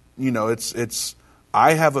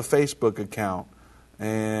 I have a Facebook account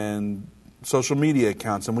and social media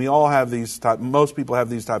accounts, and we all have most people have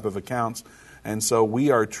these type of accounts, and so we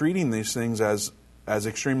are treating these things as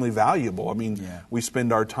extremely valuable. I mean, we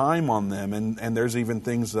spend our time on them, and there's even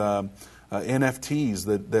things,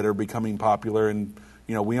 NFTs that are becoming popular, and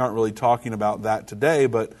we aren't really talking about that today,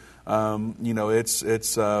 but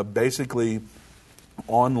it's basically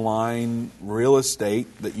online real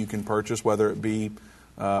estate that you can purchase, whether it be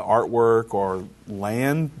artwork or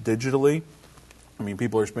land digitally. I mean,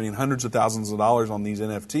 people are spending hundreds of thousands of dollars on these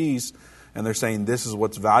NFTs, and they're saying this is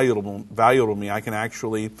what's valuable to me. I can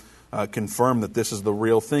actually confirm that this is the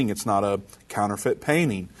real thing. It's not a counterfeit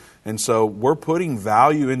painting. And so we're putting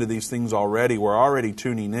value into these things already. We're already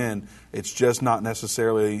tuning in. It's just not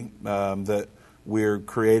necessarily that we're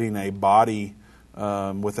creating a body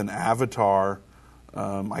with an avatar.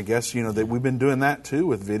 I guess, that we've been doing that too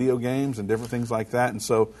with video games and different things like that. And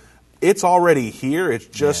so it's already here. It's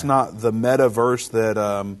just not the metaverse that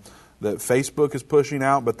Facebook is pushing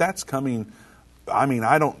out, but that's coming. I mean,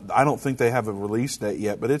 I don't think they have a release date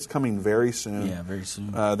yet, but it's coming very soon. Yeah, very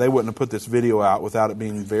soon. They wouldn't have put this video out without it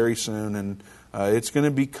being very soon, and it's going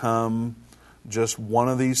to become just one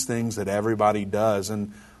of these things that everybody does.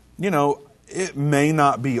 And, it may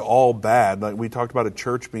not be all bad. Like we talked about a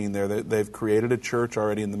church being there. They've created a church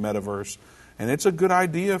already in the metaverse, and it's a good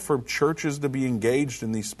idea for churches to be engaged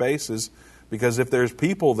in these spaces, because if there's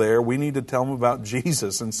people there, we need to tell them about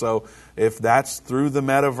Jesus. And so if that's through the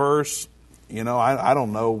metaverse, I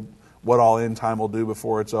don't know what all end time will do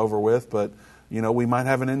before it's over with, but, we might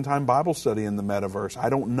have an end time Bible study in the metaverse. I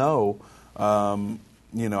don't know.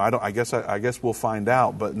 I guess we'll find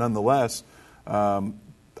out. But nonetheless,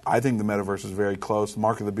 I think the metaverse is very close.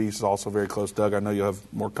 Mark of the Beast is also very close. Doug, I know you'll have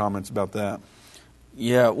more comments about that.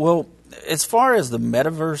 Yeah, well, as far as the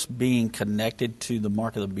metaverse being connected to the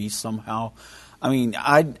Mark of the Beast somehow, I mean,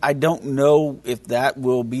 I don't know if that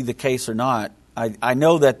will be the case or not. I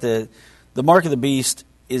know that the Mark of the Beast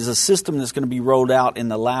is a system that's going to be rolled out in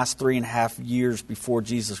the last 3.5 years before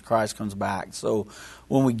Jesus Christ comes back. So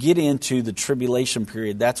when we get into the tribulation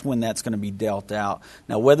period, that's when that's going to be dealt out.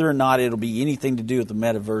 Now, whether or not it'll be anything to do with the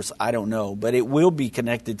metaverse, I don't know. But it will be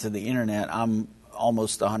connected to the internet. I'm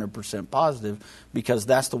almost 100% positive, because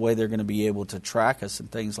that's the way they're going to be able to track us and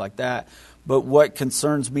things like that. But what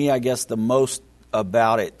concerns me, I guess, the most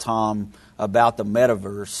about it, Tom, about the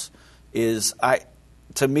metaverse is,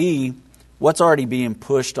 to me, what's already being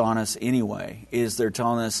pushed on us anyway is they're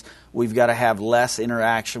telling us we've got to have less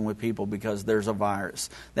interaction with people because there's a virus,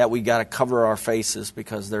 that we got to cover our faces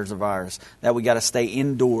because there's a virus, that we got to stay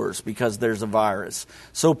indoors because there's a virus.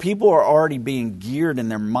 So people are already being geared in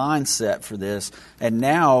their mindset for this, and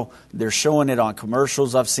now they're showing it on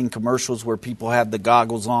commercials. I've seen commercials where people have the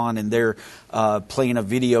goggles on and they're playing a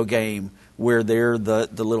video game, where they're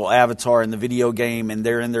the little avatar in the video game, and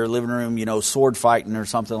they're in their living room, sword fighting or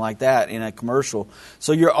something like that in a commercial.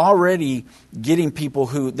 So you're already getting people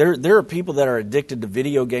who, there are people that are addicted to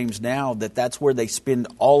video games now, that's where they spend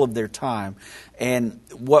all of their time. And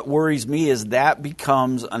what worries me is that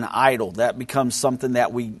becomes an idol. That becomes something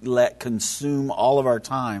that we let consume all of our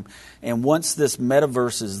time. And once this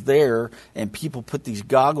metaverse is there and people put these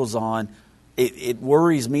goggles on, it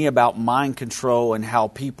worries me about mind control and how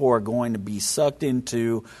people are going to be sucked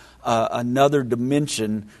into another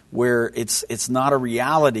dimension where it's not a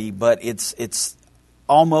reality, but it's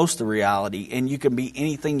almost a reality, and you can be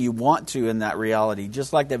anything you want to in that reality.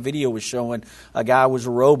 Just like that video was showing, a guy was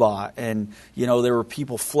a robot, and there were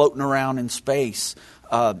people floating around in space.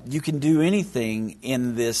 You can do anything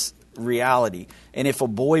in this reality. And if a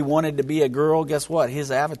boy wanted to be a girl, guess what? His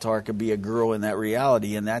avatar could be a girl in that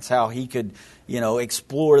reality, and that's how he could,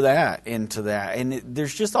 explore that into that. And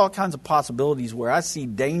there's just all kinds of possibilities where I see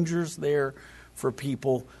dangers there for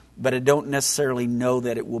people, but I don't necessarily know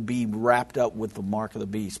that it will be wrapped up with the Mark of the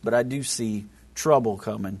Beast. But I do see trouble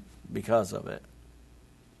coming because of it.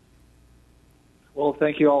 Well,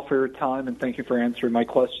 thank you all for your time, and thank you for answering my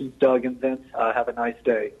questions, Doug and Vince. Have a nice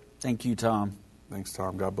day. Thank you, Tom. Thanks,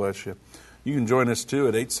 Tom. God bless you. You can join us, too,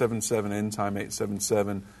 at 877-END-TIME,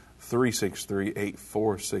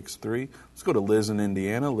 877-363-8463. Let's go to Liz in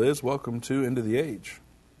Indiana. Liz, welcome to End of the Age.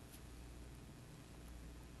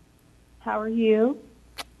 How are you?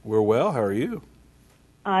 We're well. How are you?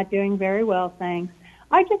 Doing very well, thanks.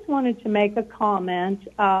 I just wanted to make a comment,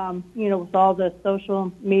 with all the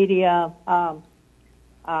social media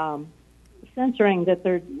censoring that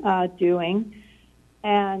they're doing.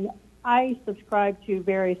 And I subscribe to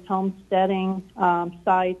various homesteading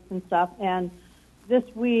sites and stuff. And this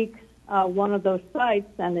week, one of those sites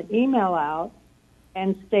sent an email out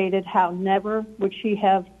and stated how never would she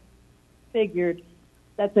have figured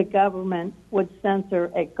that the government would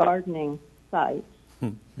censor a gardening site.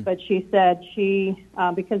 But she said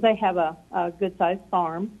because they have a good-sized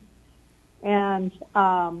farm, and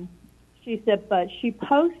she said, but she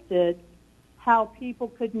posted how people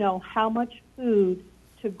could know how much food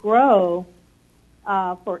to grow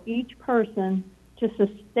for each person to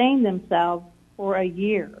sustain themselves for a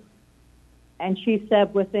year. And she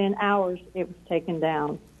said within hours it was taken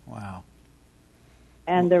down. Wow.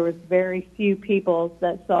 And there was very few people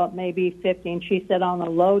that saw it, maybe 50. And she said on a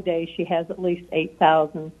low day she has at least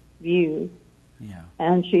 8,000 views. Yeah.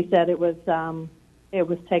 And she said it was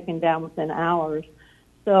taken down within hours.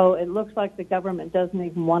 So it looks like the government doesn't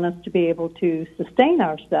even want us to be able to sustain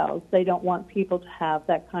ourselves. They don't want people to have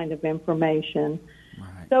that kind of information.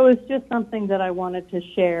 Right. So it's just something that I wanted to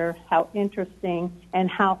share, how interesting and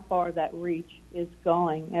how far that reach is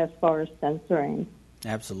going as far as censoring.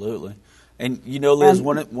 Absolutely. And, Liz,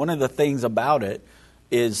 one of the things about it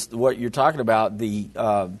is what you're talking about, the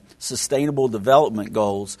sustainable development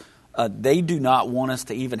goals. They do not want us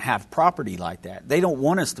to even have property like that. They don't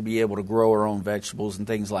want us to be able to grow our own vegetables and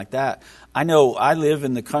things like that. I know I live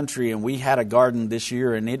in the country, and we had a garden this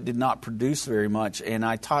year, and it did not produce very much. And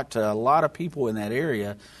I talked to a lot of people in that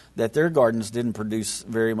area that their gardens didn't produce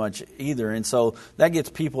very much either. And so that gets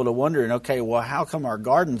people to wondering, okay, well, how come our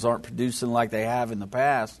gardens aren't producing like they have in the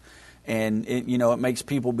past? And, it makes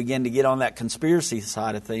people begin to get on that conspiracy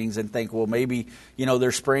side of things and think, well, maybe,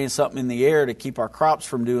 they're spraying something in the air to keep our crops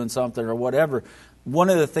from doing something or whatever. One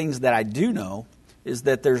of the things that I do know is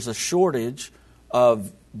that there's a shortage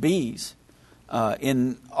of bees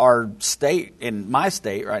in our state, in my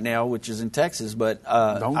state right now, which is in Texas. But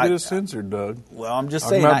don't get us censored, Doug. Well, I'm just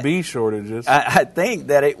saying about bee shortages. I think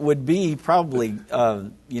that it would be probably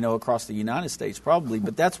across the United States, probably.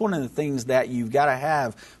 But that's one of the things that you've got to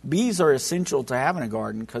have. Bees are essential to having a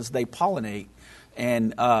garden because they pollinate.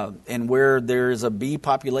 And where there is a bee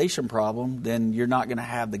population problem, then you're not going to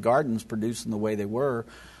have the gardens producing the way they were.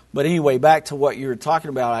 But anyway, back to what you were talking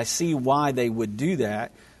about, I see why they would do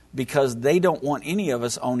that. Because they don't want any of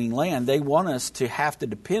us owning land. They want us to have to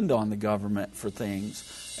depend on the government for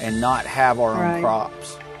things and not have our own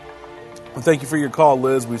crops. Well, thank you for your call,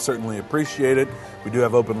 Liz. We certainly appreciate it. We do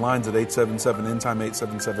have open lines at 877-IND-TIME,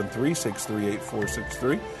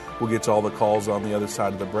 877-363-8463. We'll get to all the calls on the other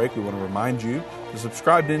side of the break. We want to remind you to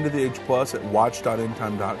subscribe to Into the Age Plus at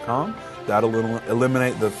watch.endtime.com. That'll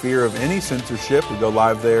eliminate the fear of any censorship. We go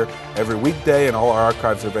live there every weekday, and all our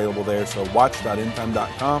archives are available there. So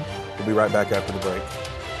watch.endtime.com. We'll be right back after the break.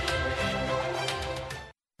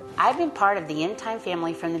 I've been part of the End Time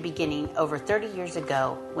family from the beginning over 30 years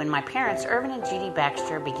ago when my parents, Irvin and Judy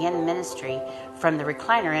Baxter, began the ministry from the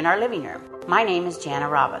recliner in our living room. My name is Jana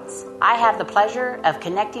Robbins. I have the pleasure of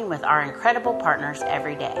connecting with our incredible partners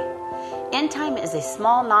every day. End Time is a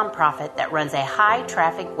small nonprofit that runs a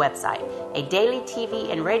high-traffic website, a daily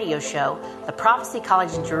TV and radio show, the Prophecy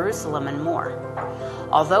College in Jerusalem, and more.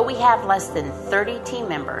 Although we have less than 30 team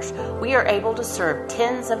members, we are able to serve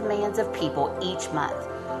tens of millions of people each month.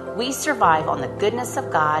 We survive on the goodness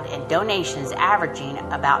of God and donations averaging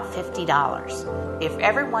about $50. If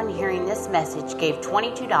everyone hearing this message gave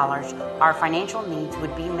 $22, our financial needs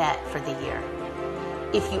would be met for the year.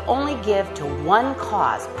 If you only give to one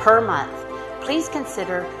cause per month, please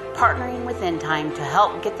consider partnering with End Time to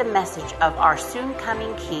help get the message of our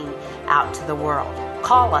soon-coming King out to the world.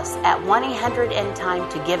 Call us at 1-800-END-TIME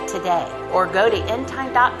to give today, or go to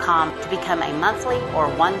endtime.com to become a monthly or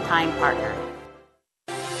one-time partner.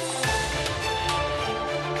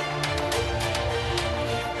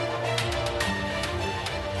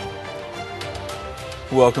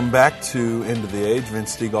 Welcome back to End of the Age.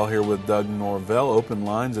 Vince Stegall here with Doug Norvell. Open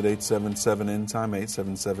lines at 877-IND-TIME,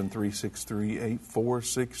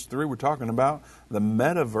 877-363-8463. We're talking about the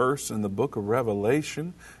metaverse in the book of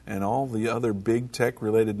Revelation and all the other big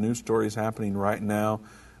tech-related news stories happening right now.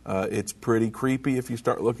 It's pretty creepy if you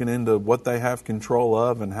start looking into what they have control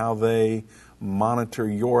of and how they monitor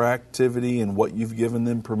your activity and what you've given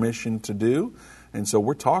them permission to do. And so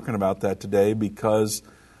we're talking about that today because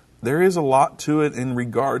there is a lot to it in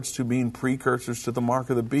regards to being precursors to the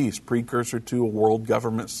mark of the beast, precursor to a world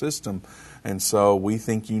government system. And so we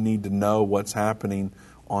think you need to know what's happening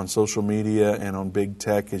on social media and on big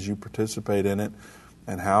tech as you participate in it.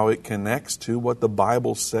 and how it connects to what the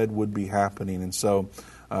Bible said would be happening. And so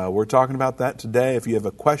we're talking about that today. If you have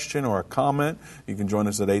a question or a comment, you can join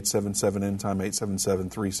us at 877-END-TIME,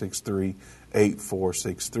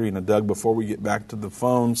 877-363-8463. Now, Doug, before we get back to the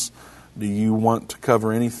phones, do you want to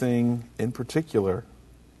cover anything in particular?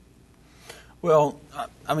 Well,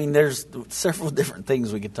 I mean, there's several different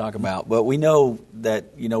things we could talk about, but we know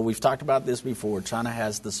that, we've talked about this before. China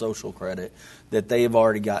has the social credit that they have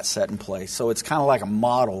already got set in place. So it's kind of like a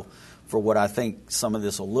model for what I think some of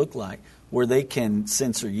this will look like, where they can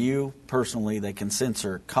censor you personally, they can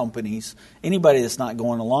censor companies, anybody that's not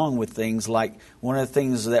going along with things. Like one of the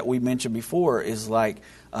things that we mentioned before is like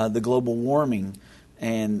the global warming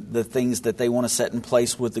and the things that they want to set in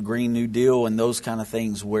place with the Green New Deal and those kind of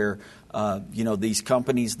things where, these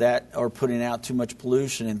companies that are putting out too much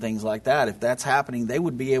pollution and things like that, if that's happening, they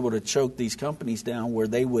would be able to choke these companies down where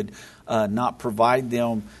they would not provide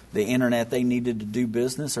them the internet they needed to do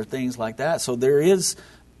business or things like that. So there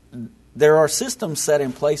are systems set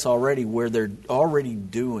in place already where they're already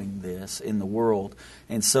doing this in the world.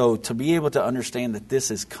 And so to be able to understand that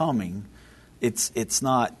this is coming, it's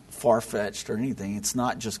not far-fetched or anything. It's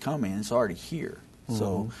not just coming. It's already here.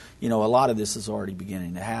 So, a lot of this is already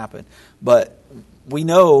beginning to happen. But we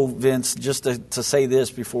know, Vince, just to say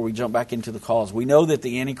this before we jump back into the calls, we know that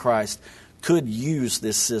the Antichrist could use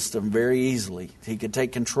this system very easily. He could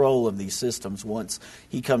take control of these systems once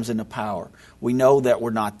he comes into power. We know that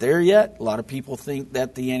we're not there yet. A lot of people think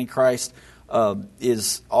that the Antichrist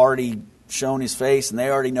is already shown his face and they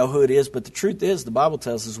already know who it is. But the truth is, the Bible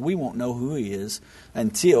tells us we won't know who he is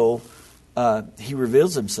until he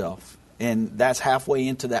reveals himself. And that's halfway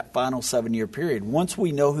into that final 7-year period. Once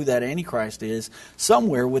we know who that Antichrist is,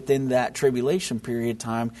 somewhere within that tribulation period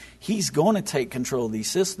time, he's going to take control of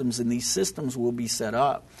these systems, and these systems will be set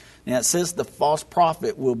up. Now, it says the false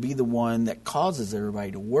prophet will be the one that causes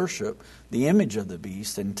everybody to worship the image of the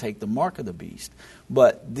beast and take the mark of the beast.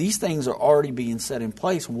 But these things are already being set in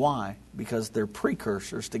place. Why? Because they're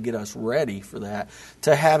precursors to get us ready for that,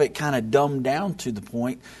 to have it kind of dumbed down to the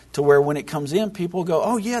point to where when it comes in, people go,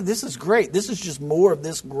 oh, yeah, this is great. This is just more of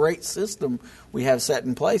this great system we have set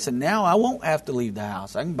in place. And now I won't have to leave the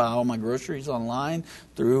house. I can buy all my groceries online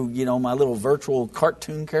through, my little virtual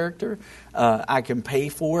cartoon character. I can pay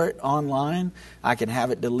for it online. I can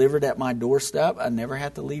have it delivered at my doorstep. I never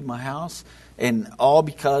have to leave my house. And all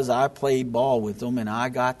because I played ball with them and I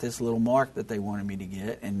got this little mark that they wanted me to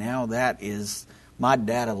get. And now that is my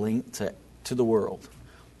data link to the world.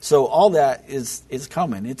 So all that is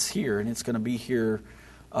coming. It's here, and it's going to be here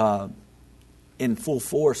in full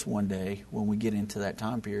force one day when we get into that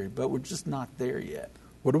time period. But we're just not there yet.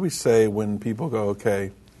 What do we say when people go,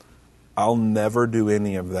 okay, I'll never do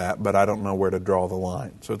any of that, but I don't know where to draw the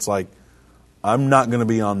line? So it's like, I'm not going to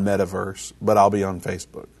be on Metaverse, but I'll be on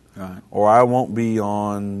Facebook. Right. Or I won't be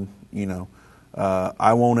on,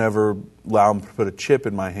 I won't ever allow them to put a chip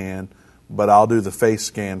in my hand, but I'll do the face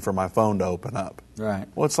scan for my phone to open up. Right.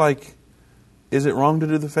 Well, it's like, is it wrong to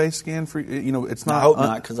do the face scan for it's not. I hope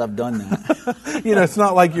not, because I've done that. It's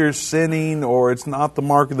not like you're sinning or it's not the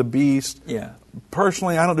mark of the beast. Yeah.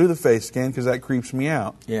 Personally, I don't do the face scan because that creeps me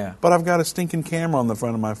out. Yeah. But I've got a stinking camera on the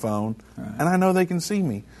front of my phone, and I know they can see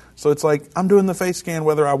me. So it's like I'm doing the face scan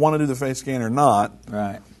whether I want to do the face scan or not.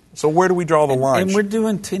 Right. So where do we draw the line? And we're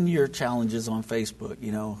doing 10-year challenges on Facebook.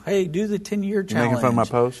 Hey, do the 10-year challenge. You making fun of my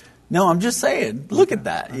post? No, I'm just saying. Look at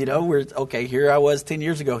that. We're okay. Here I was 10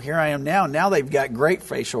 years ago. Here I am now. Now they've got great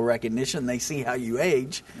facial recognition. They see how you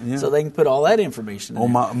age, so they can put all that information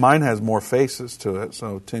in. Well, mine has more faces to it.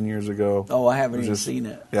 So 10 years ago. Oh, I haven't even seen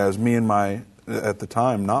it. Yeah, it was me and at the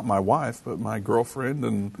time, not my wife, but my girlfriend,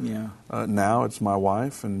 and now it's my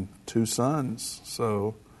wife and 2 sons.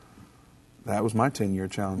 So that was my 10-year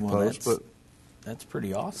challenge post. But that's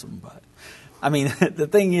pretty awesome. But I mean, the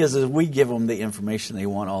thing is we give them the information they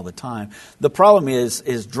want all the time. The problem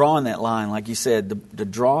is drawing that line, like you said, the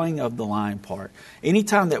drawing of the line part.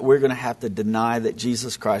 Anytime that we're going to have to deny that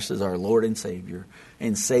Jesus Christ is our Lord and Savior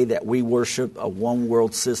and say that we worship a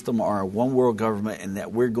one-world system or a one-world government and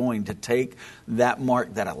that we're going to take that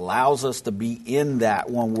mark that allows us to be in that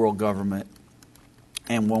one-world government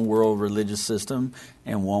and one-world religious system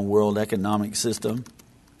and one-world economic system,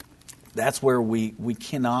 that's where we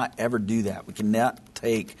cannot ever do that. We cannot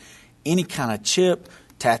take any kind of chip,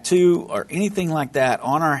 tattoo, or anything like that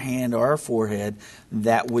on our hand or our forehead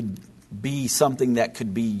that would be something that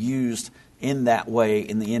could be used in that way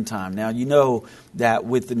in the end time. Now, you know that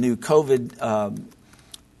with the new COVID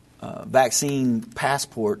vaccine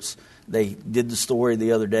passports, They did the story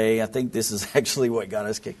the other day. I think this is actually what got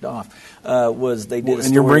us kicked off. Was they did a story.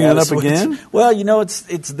 And you're bringing it up again? Well,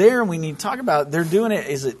 it's there, and we need to talk about it. They're doing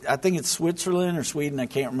it. I think it's Switzerland or Sweden. I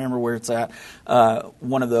can't remember where it's at.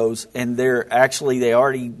 One of those, and they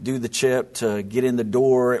already do the chip to get in the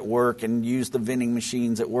door at work and use the vending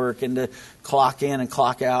machines at work and to clock in and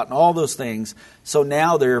clock out and all those things. So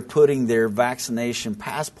now they're putting their vaccination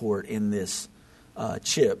passport in this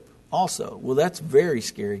chip also. Well, that's very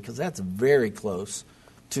scary because that's very close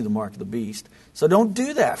to the mark of the beast. So don't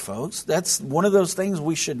do that, folks. That's one of those things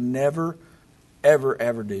we should never, ever,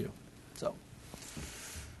 ever do. So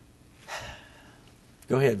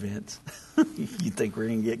go ahead, Vince. You think we're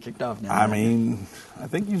going to get kicked off now? I mean, I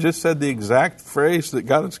think you just said the exact phrase that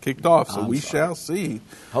got us kicked off, so we shall see.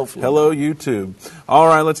 Hopefully. Hello, YouTube. All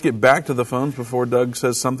right, let's get back to the phones before Doug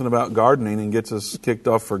says something about gardening and gets us kicked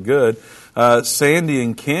off for good. Sandy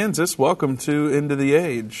in Kansas, welcome to Into the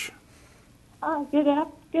Age.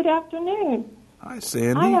 Good afternoon. Hi,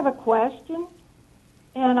 Sandy. I have a question,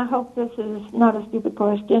 and I hope this is not a stupid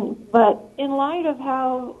question, but in light of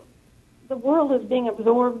how the world is being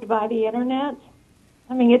absorbed by the internet,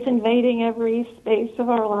 I mean, it's invading every space of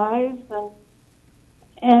our lives,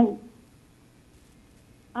 and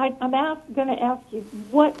I'm going to ask you,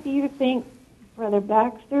 what do you think Brother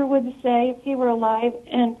Baxter would say if he were alive?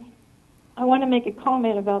 And I want to make a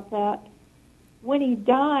comment about that. When he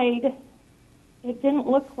died, it didn't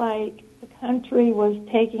look like the country was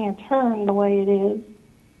taking a turn the way it is.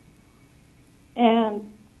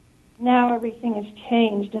 And now everything has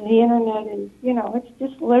changed, and the internet is, it's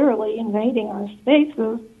just literally invading our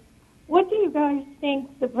spaces. What do you guys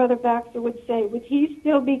think that Brother Baxter would say? Would he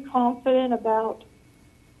still be confident about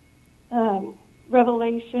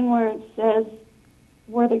Revelation where it says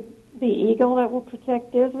we're the eagle that will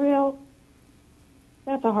protect Israel?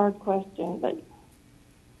 That's a hard question, but...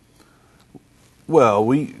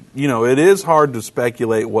 Well, it is hard to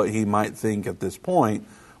speculate what he might think at this point,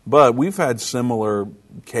 but we've had similar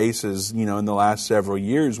cases, in the last several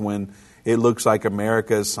years when it looks like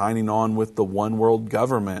America is signing on with the one world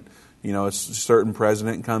government. A certain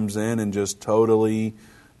president comes in and just totally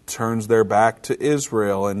turns their back to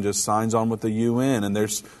Israel and just signs on with the UN. And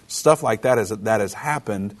there's stuff like that has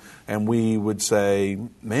happened. And we would say,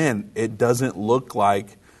 man, it doesn't look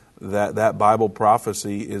like that Bible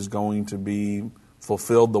prophecy is going to be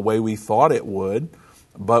fulfilled the way we thought it would.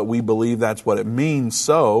 But we believe that's what it means.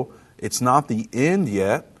 So it's not the end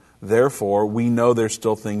yet. Therefore, we know there's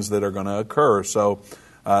still things that are going to occur. So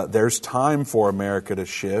there's time for America to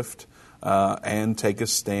shift and take a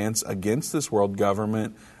stance against this world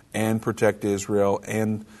government and protect Israel.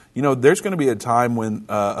 And, there's going to be a time when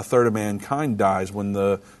a third of mankind dies, when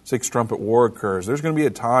the Sixth Trumpet War occurs. There's going to be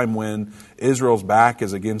a time when Israel's back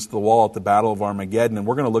is against the wall at the Battle of Armageddon. And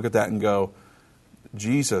we're going to look at that and go,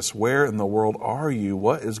 Jesus, where in the world are you?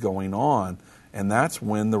 What is going on? And that's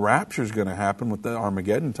when the rapture is going to happen with the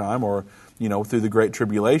Armageddon time, or, through the Great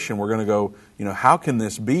Tribulation. We're going to go, how can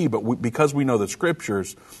this be? But because we know the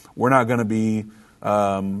Scriptures, we're not going to be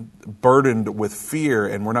burdened with fear,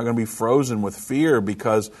 and we're not going to be frozen with fear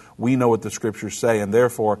because we know what the Scriptures say. And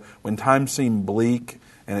therefore, when times seem bleak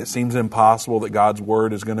and it seems impossible that God's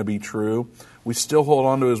Word is going to be true, we still hold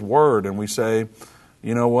on to His Word and we say,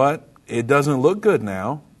 you know what? It doesn't look good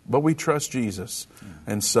now, but we trust Jesus.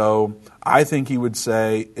 And so I think he would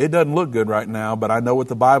say, it doesn't look good right now, but I know what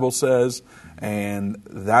the Bible says, and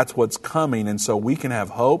that's what's coming. And so we can have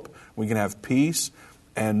hope, we can have peace,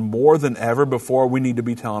 and more than ever before, we need to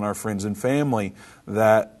be telling our friends and family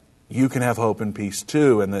that you can have hope and peace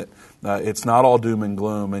too, and that it's not all doom and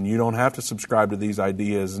gloom, and you don't have to subscribe to these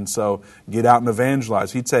ideas. And so get out and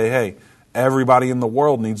evangelize. He'd say, hey, everybody in the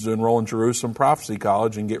world needs to enroll in Jerusalem Prophecy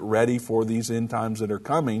College and get ready for these end times that are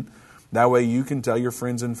coming. That way you can tell your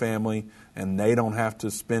friends and family, and they don't have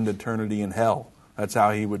to spend eternity in hell. That's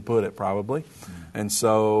how he would put it, probably. And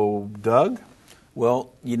so, Doug?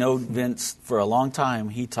 Well, Vince, for a long time,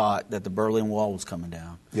 he taught that the Berlin Wall was coming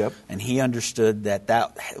down. Yep. And he understood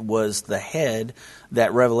that was the head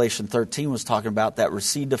that Revelation 13 was talking about, that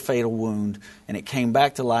received a fatal wound, and it came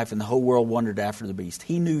back to life, and the whole world wondered after the beast.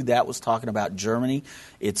 He knew that was talking about Germany,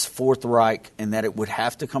 its Fourth Reich, and that it would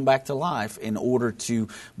have to come back to life in order to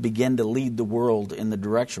begin to lead the world in the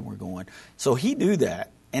direction we're going. So he knew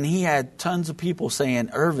that, and he had tons of people saying,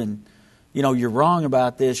 Irvin, you're wrong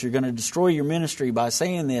about this. You're going to destroy your ministry by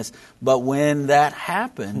saying this. But when that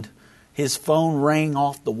happened, his phone rang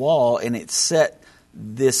off the wall, and it set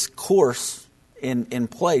this course in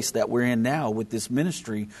place that we're in now with this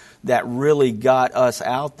ministry that really got us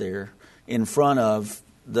out there in front of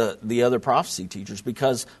the other prophecy teachers.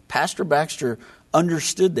 Because Pastor Baxter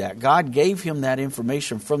understood that. God gave him that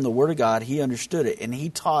information from the Word of God. He understood it, and he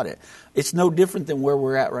taught it. It's no different than where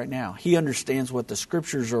we're at right now. He understands what the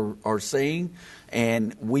Scriptures are saying,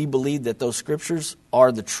 and we believe that those Scriptures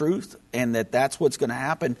are the truth, and that that's what's going to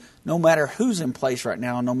happen no matter who's in place right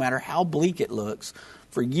now, no matter how bleak it looks.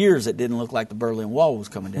 For years, it didn't look like the Berlin Wall was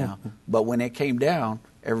coming down. But when it came down,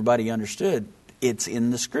 everybody understood it's in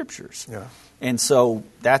the Scriptures. Yeah. And so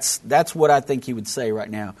that's what I think he would say right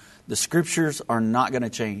now. The Scriptures are not going to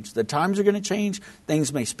change. The times are going to change.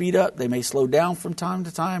 Things may speed up. They may slow down from time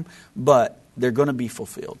to time, but they're going to be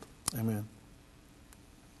fulfilled. Amen.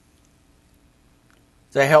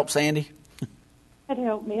 Does that help, Sandy? It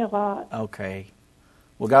helped me a lot. Okay.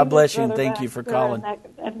 Well, God bless you, and thank you for calling.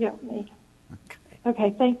 That helped me.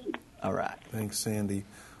 Okay, thank you. All right. Thanks, Sandy.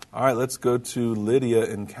 All right, let's go to Lydia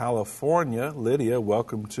in California. Lydia,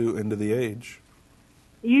 welcome to End of the Age.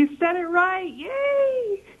 You said it right.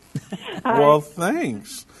 Yay! Well,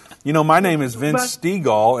 thanks. You know, my name is Vince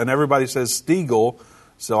Stegall, and everybody says Stegall,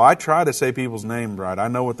 so I try to say people's names right. I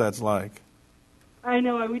know what that's like. I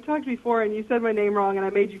know. We talked before, and you said my name wrong, and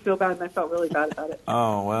I made you feel bad, and I felt really bad about it.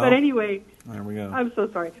 Oh, well. But anyway, there we go. I'm so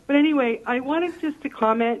sorry. But anyway, I wanted just to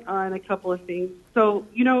comment on a couple of things. So,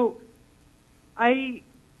 you know,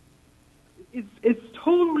 it's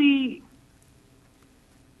totally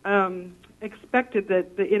expected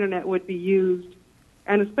that the internet would be used,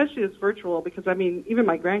 and especially as virtual, because I mean, even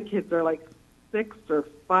my grandkids are like 6 or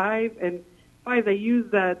 5, and 5 they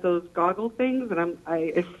use those goggle things, and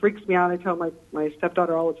it freaks me out. I tell my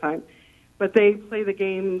stepdaughter all the time, but they play the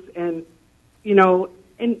games, and you know,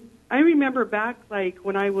 and I remember back like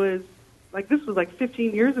when I was like, this was like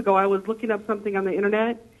 15 years ago, I was looking up something on the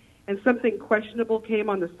internet, and something questionable came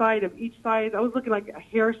on the side of each side. I was looking like a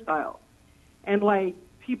hairstyle, and like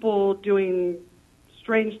people doing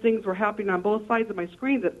strange things were happening on both sides of my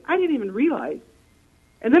screen that I didn't even realize.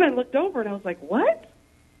 And then I looked over and I was like, what?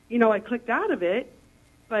 You know, I clicked out of it,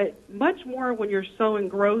 but much more when you're so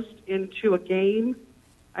engrossed into a game.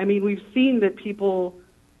 I mean, we've seen that people's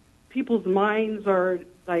minds are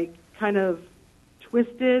like kind of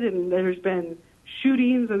twisted, and there's been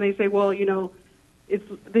shootings, and they say, well, you know,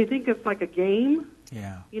 they think it's like a game.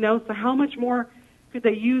 Yeah. You know, so how much more could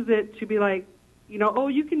they use it to be like, you know, oh,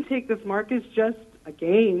 you can take this, Mark, it's just a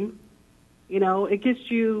game. You know, it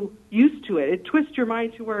gets you used to it. It twists your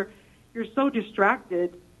mind to where you're so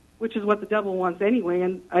distracted, which is what the devil wants anyway,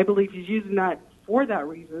 and I believe he's using that for that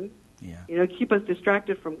reason. Yeah. You know, keep us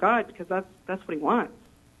distracted from God, because that's what he wants.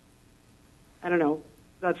 I don't know.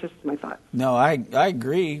 That's just my thought. No, I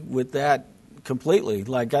agree with that completely.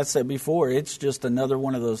 Like I said before, it's just another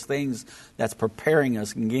one of those things that's preparing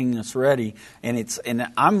us and getting us ready. And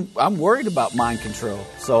I'm worried about mind control.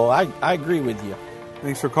 So I agree with you.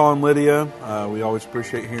 Thanks for calling, Lydia. We always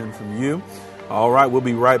appreciate hearing from you. All right, we'll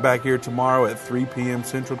be right back here tomorrow at 3 p.m.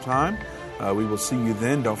 Central Time. We will see you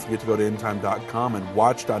then. Don't forget to go to endtime.com and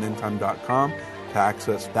watch.endtime.com to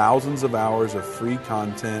access thousands of hours of free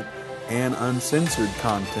content and uncensored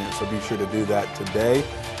content. So be sure to do that today.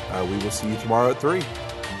 We will see you tomorrow at 3.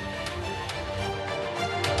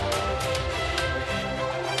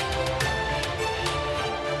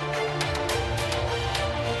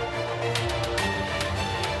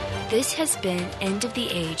 This has been End of the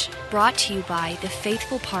Age, brought to you by the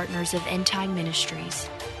faithful partners of End Time Ministries.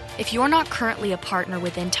 If you're not currently a partner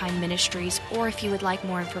with End Time Ministries, or if you would like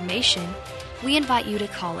more information, we invite you to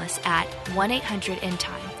call us at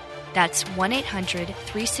 1-800-END-TIME. That's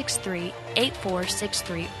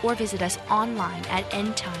 1-800-363-8463, or visit us online at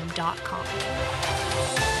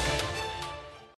endtime.com.